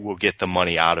 and you will get the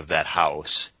money out of that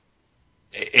house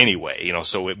anyway,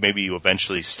 so maybe you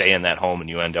eventually stay in that home and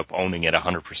you end up owning it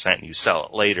 100% and you sell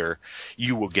it later,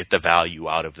 you will get the value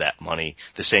out of that money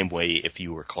the same way if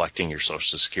you were collecting your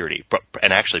Social Security,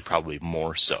 and actually probably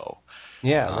more so.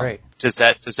 Yeah, right. Does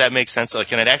that make sense?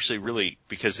 Like, and it actually really,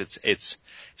 because it's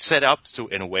set up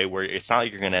in a way where it's not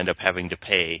like you're going to end up having to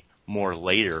pay more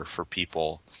later for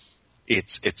people.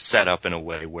 It's set up in a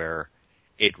way where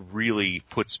it really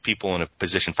puts people in a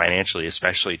position financially,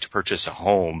 especially to purchase a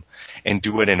home, and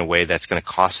do it in a way that's going to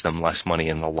cost them less money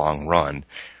in the long run.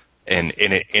 And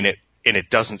it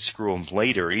doesn't screw them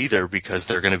later either, because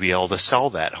they're going to be able to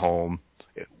sell that home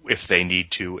if they need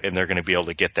to, and they're going to be able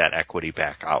to get that equity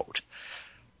back out.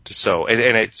 So, and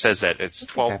it says that it's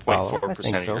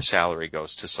 12.4% of your salary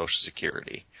goes to Social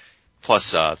Security,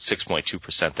 plus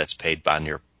 6.2% that's paid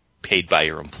by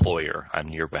your employer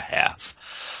on your behalf.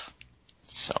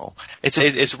 So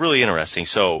it's really interesting.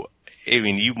 So, I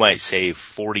mean, you might save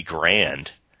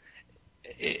 $40,000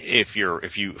 if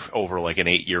you over like an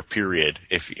 8-year period,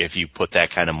 if you put that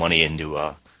kind of money into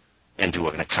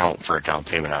an account for a down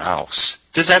payment on a house.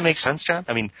 Does that make sense, John?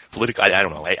 I mean, politically, I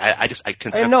don't know.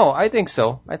 No, I think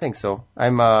so.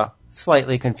 I'm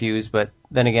slightly confused, but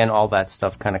then again, all that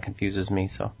stuff kind of confuses me.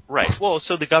 So right. Well,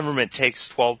 so the government takes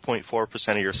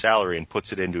 12.4% of your salary and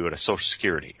puts it into a Social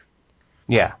Security.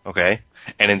 Yeah. Okay.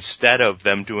 And instead of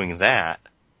them doing that,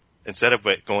 instead of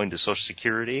it going to Social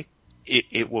Security,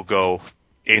 it will go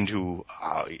into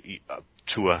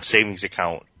to a savings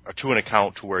account, or to an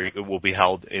account to where it will be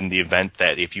held in the event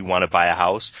that if you want to buy a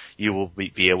house, you will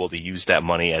be able to use that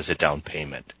money as a down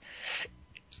payment.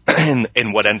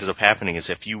 And what ends up happening is,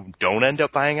 if you don't end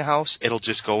up buying a house, it'll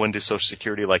just go into Social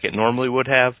Security like it normally would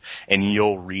have, and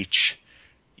you'll reach,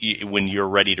 when you're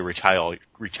ready to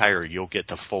retire, you'll get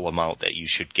the full amount that you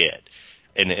should get.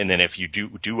 And then if you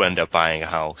do end up buying a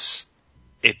house,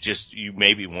 you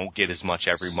maybe won't get as much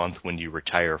every month when you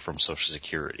retire from Social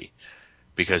Security.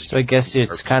 So I guess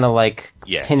it's kind of like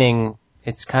pinning,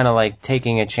 it's kind of like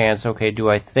taking a chance. Okay, do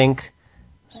I think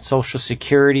Social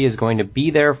Security is going to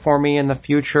be there for me in the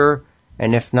future?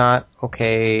 And if not,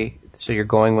 okay, so you're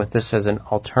going with this as an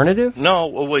alternative? No,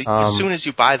 well, as soon as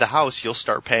you buy the house, you'll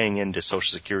start paying into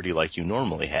Social Security like you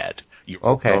normally had. You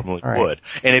normally would.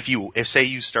 And if say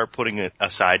you start putting it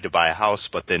aside to buy a house,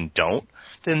 but then don't,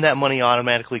 then that money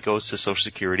automatically goes to Social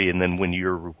Security, and then when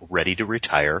you're ready to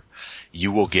retire,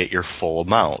 you will get your full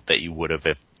amount that you would have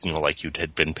if, like you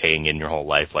had been paying in your whole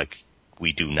life, like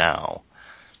we do now.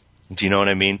 Do you know what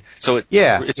I mean? So I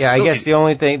guess the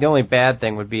only bad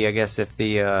thing would be, I guess, if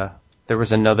there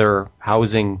was another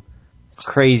housing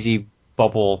crazy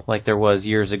bubble like there was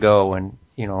years ago, and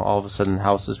all of a sudden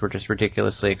houses were just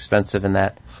ridiculously expensive, and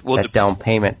that down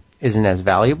payment isn't as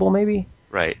valuable, maybe.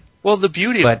 Right. Well, the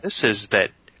beauty of this is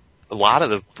that a lot of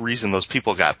the reason those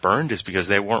people got burned is because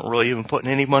they weren't really even putting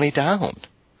any money down.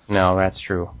 No, that's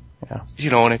true. Yeah.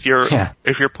 And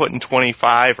if you're putting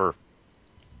 25 or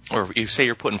or you say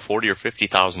you're putting $40,000 or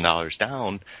 $50,000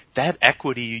 down, that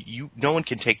equity, no one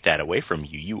can take that away from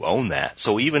you. You own that.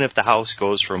 So even if the house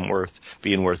goes from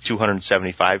being worth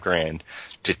 $275,000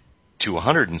 to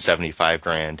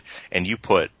 $175,000, and you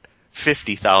put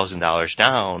 $50,000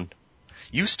 down,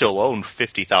 you still own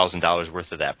 $50,000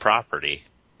 worth of that property.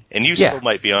 And you still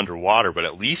might be underwater, but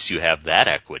at least you have that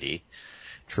equity.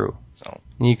 True. So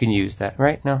you can use that,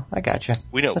 right? No, I gotcha.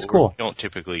 That's cool. We don't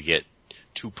typically get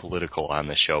too political on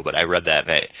the show, but I read that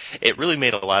and it really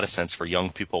made a lot of sense for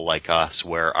young people like us,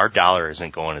 where our dollar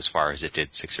isn't going as far as it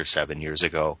did 6 or 7 years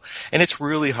ago. And it's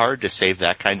really hard to save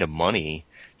that kind of money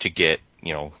to get,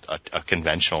 a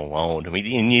conventional loan. I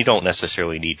mean, you don't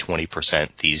necessarily need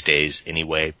 20% these days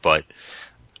anyway, but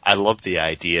I love the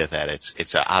idea that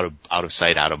it's a out of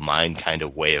sight, out of mind kind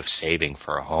of way of saving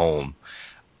for a home,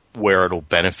 where it'll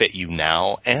benefit you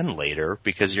now and later,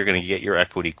 because you're going to get your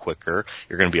equity quicker.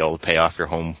 You're going to be able to pay off your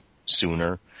home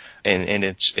sooner. And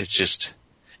it's just,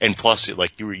 and plus,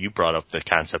 like you brought up the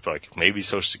concept, like maybe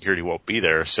Social Security won't be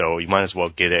there, so you might as well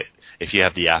get it if you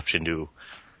have the option to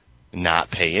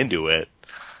not pay into it,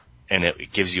 and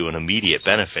it gives you an immediate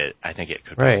benefit. I think it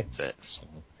could be worth it. So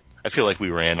I feel like we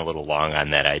ran a little long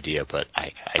on that idea, but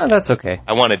that's okay.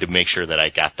 I wanted to make sure that I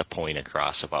got the point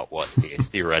across about what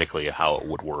theoretically how it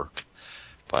would work.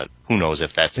 But who knows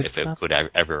if it could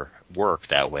ever work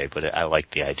that way, but I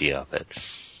like the idea of it.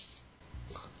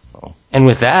 So. And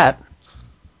with that,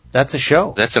 that's a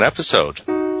show. That's an episode.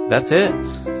 That's it.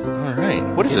 All right.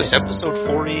 What is this, episode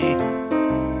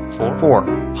 44? 4.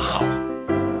 Wow.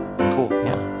 Cool.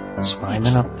 Yeah. It's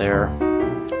climbing up there.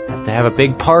 Have to have a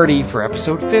big party for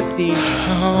episode 50.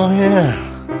 Oh, yeah.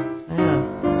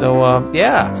 So,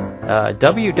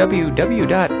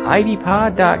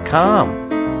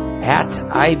 www.ivypod.com.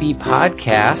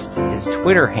 @ivypodcast is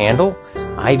Twitter handle.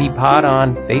 ivypod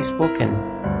on Facebook, and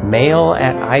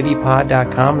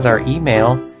mail@ivypod.com is our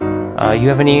email. You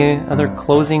have any other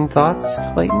closing thoughts,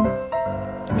 Clayton?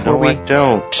 No, I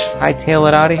don't. Hightail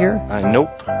it out of here?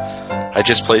 Nope. I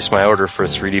just placed my order for a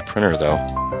 3D printer, though.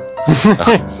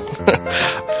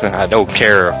 I don't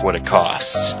care what it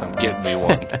costs. I'm getting me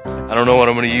one. I don't know what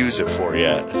I'm going to use it for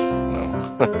yet.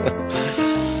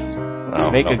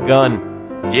 Make a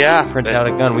gun. Yeah. Print out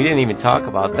a gun. We didn't even talk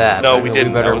about that. No, we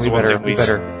didn't. That was the one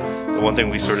thing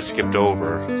we sort of skipped skipped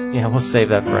over. Yeah, we'll save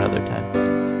that for another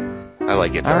time. I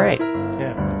like it. All right.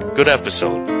 Yeah. Good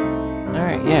episode. All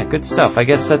right. Yeah, good stuff. I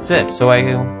guess that's it. So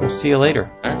we'll see you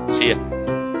later. All right. See ya.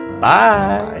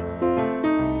 Bye.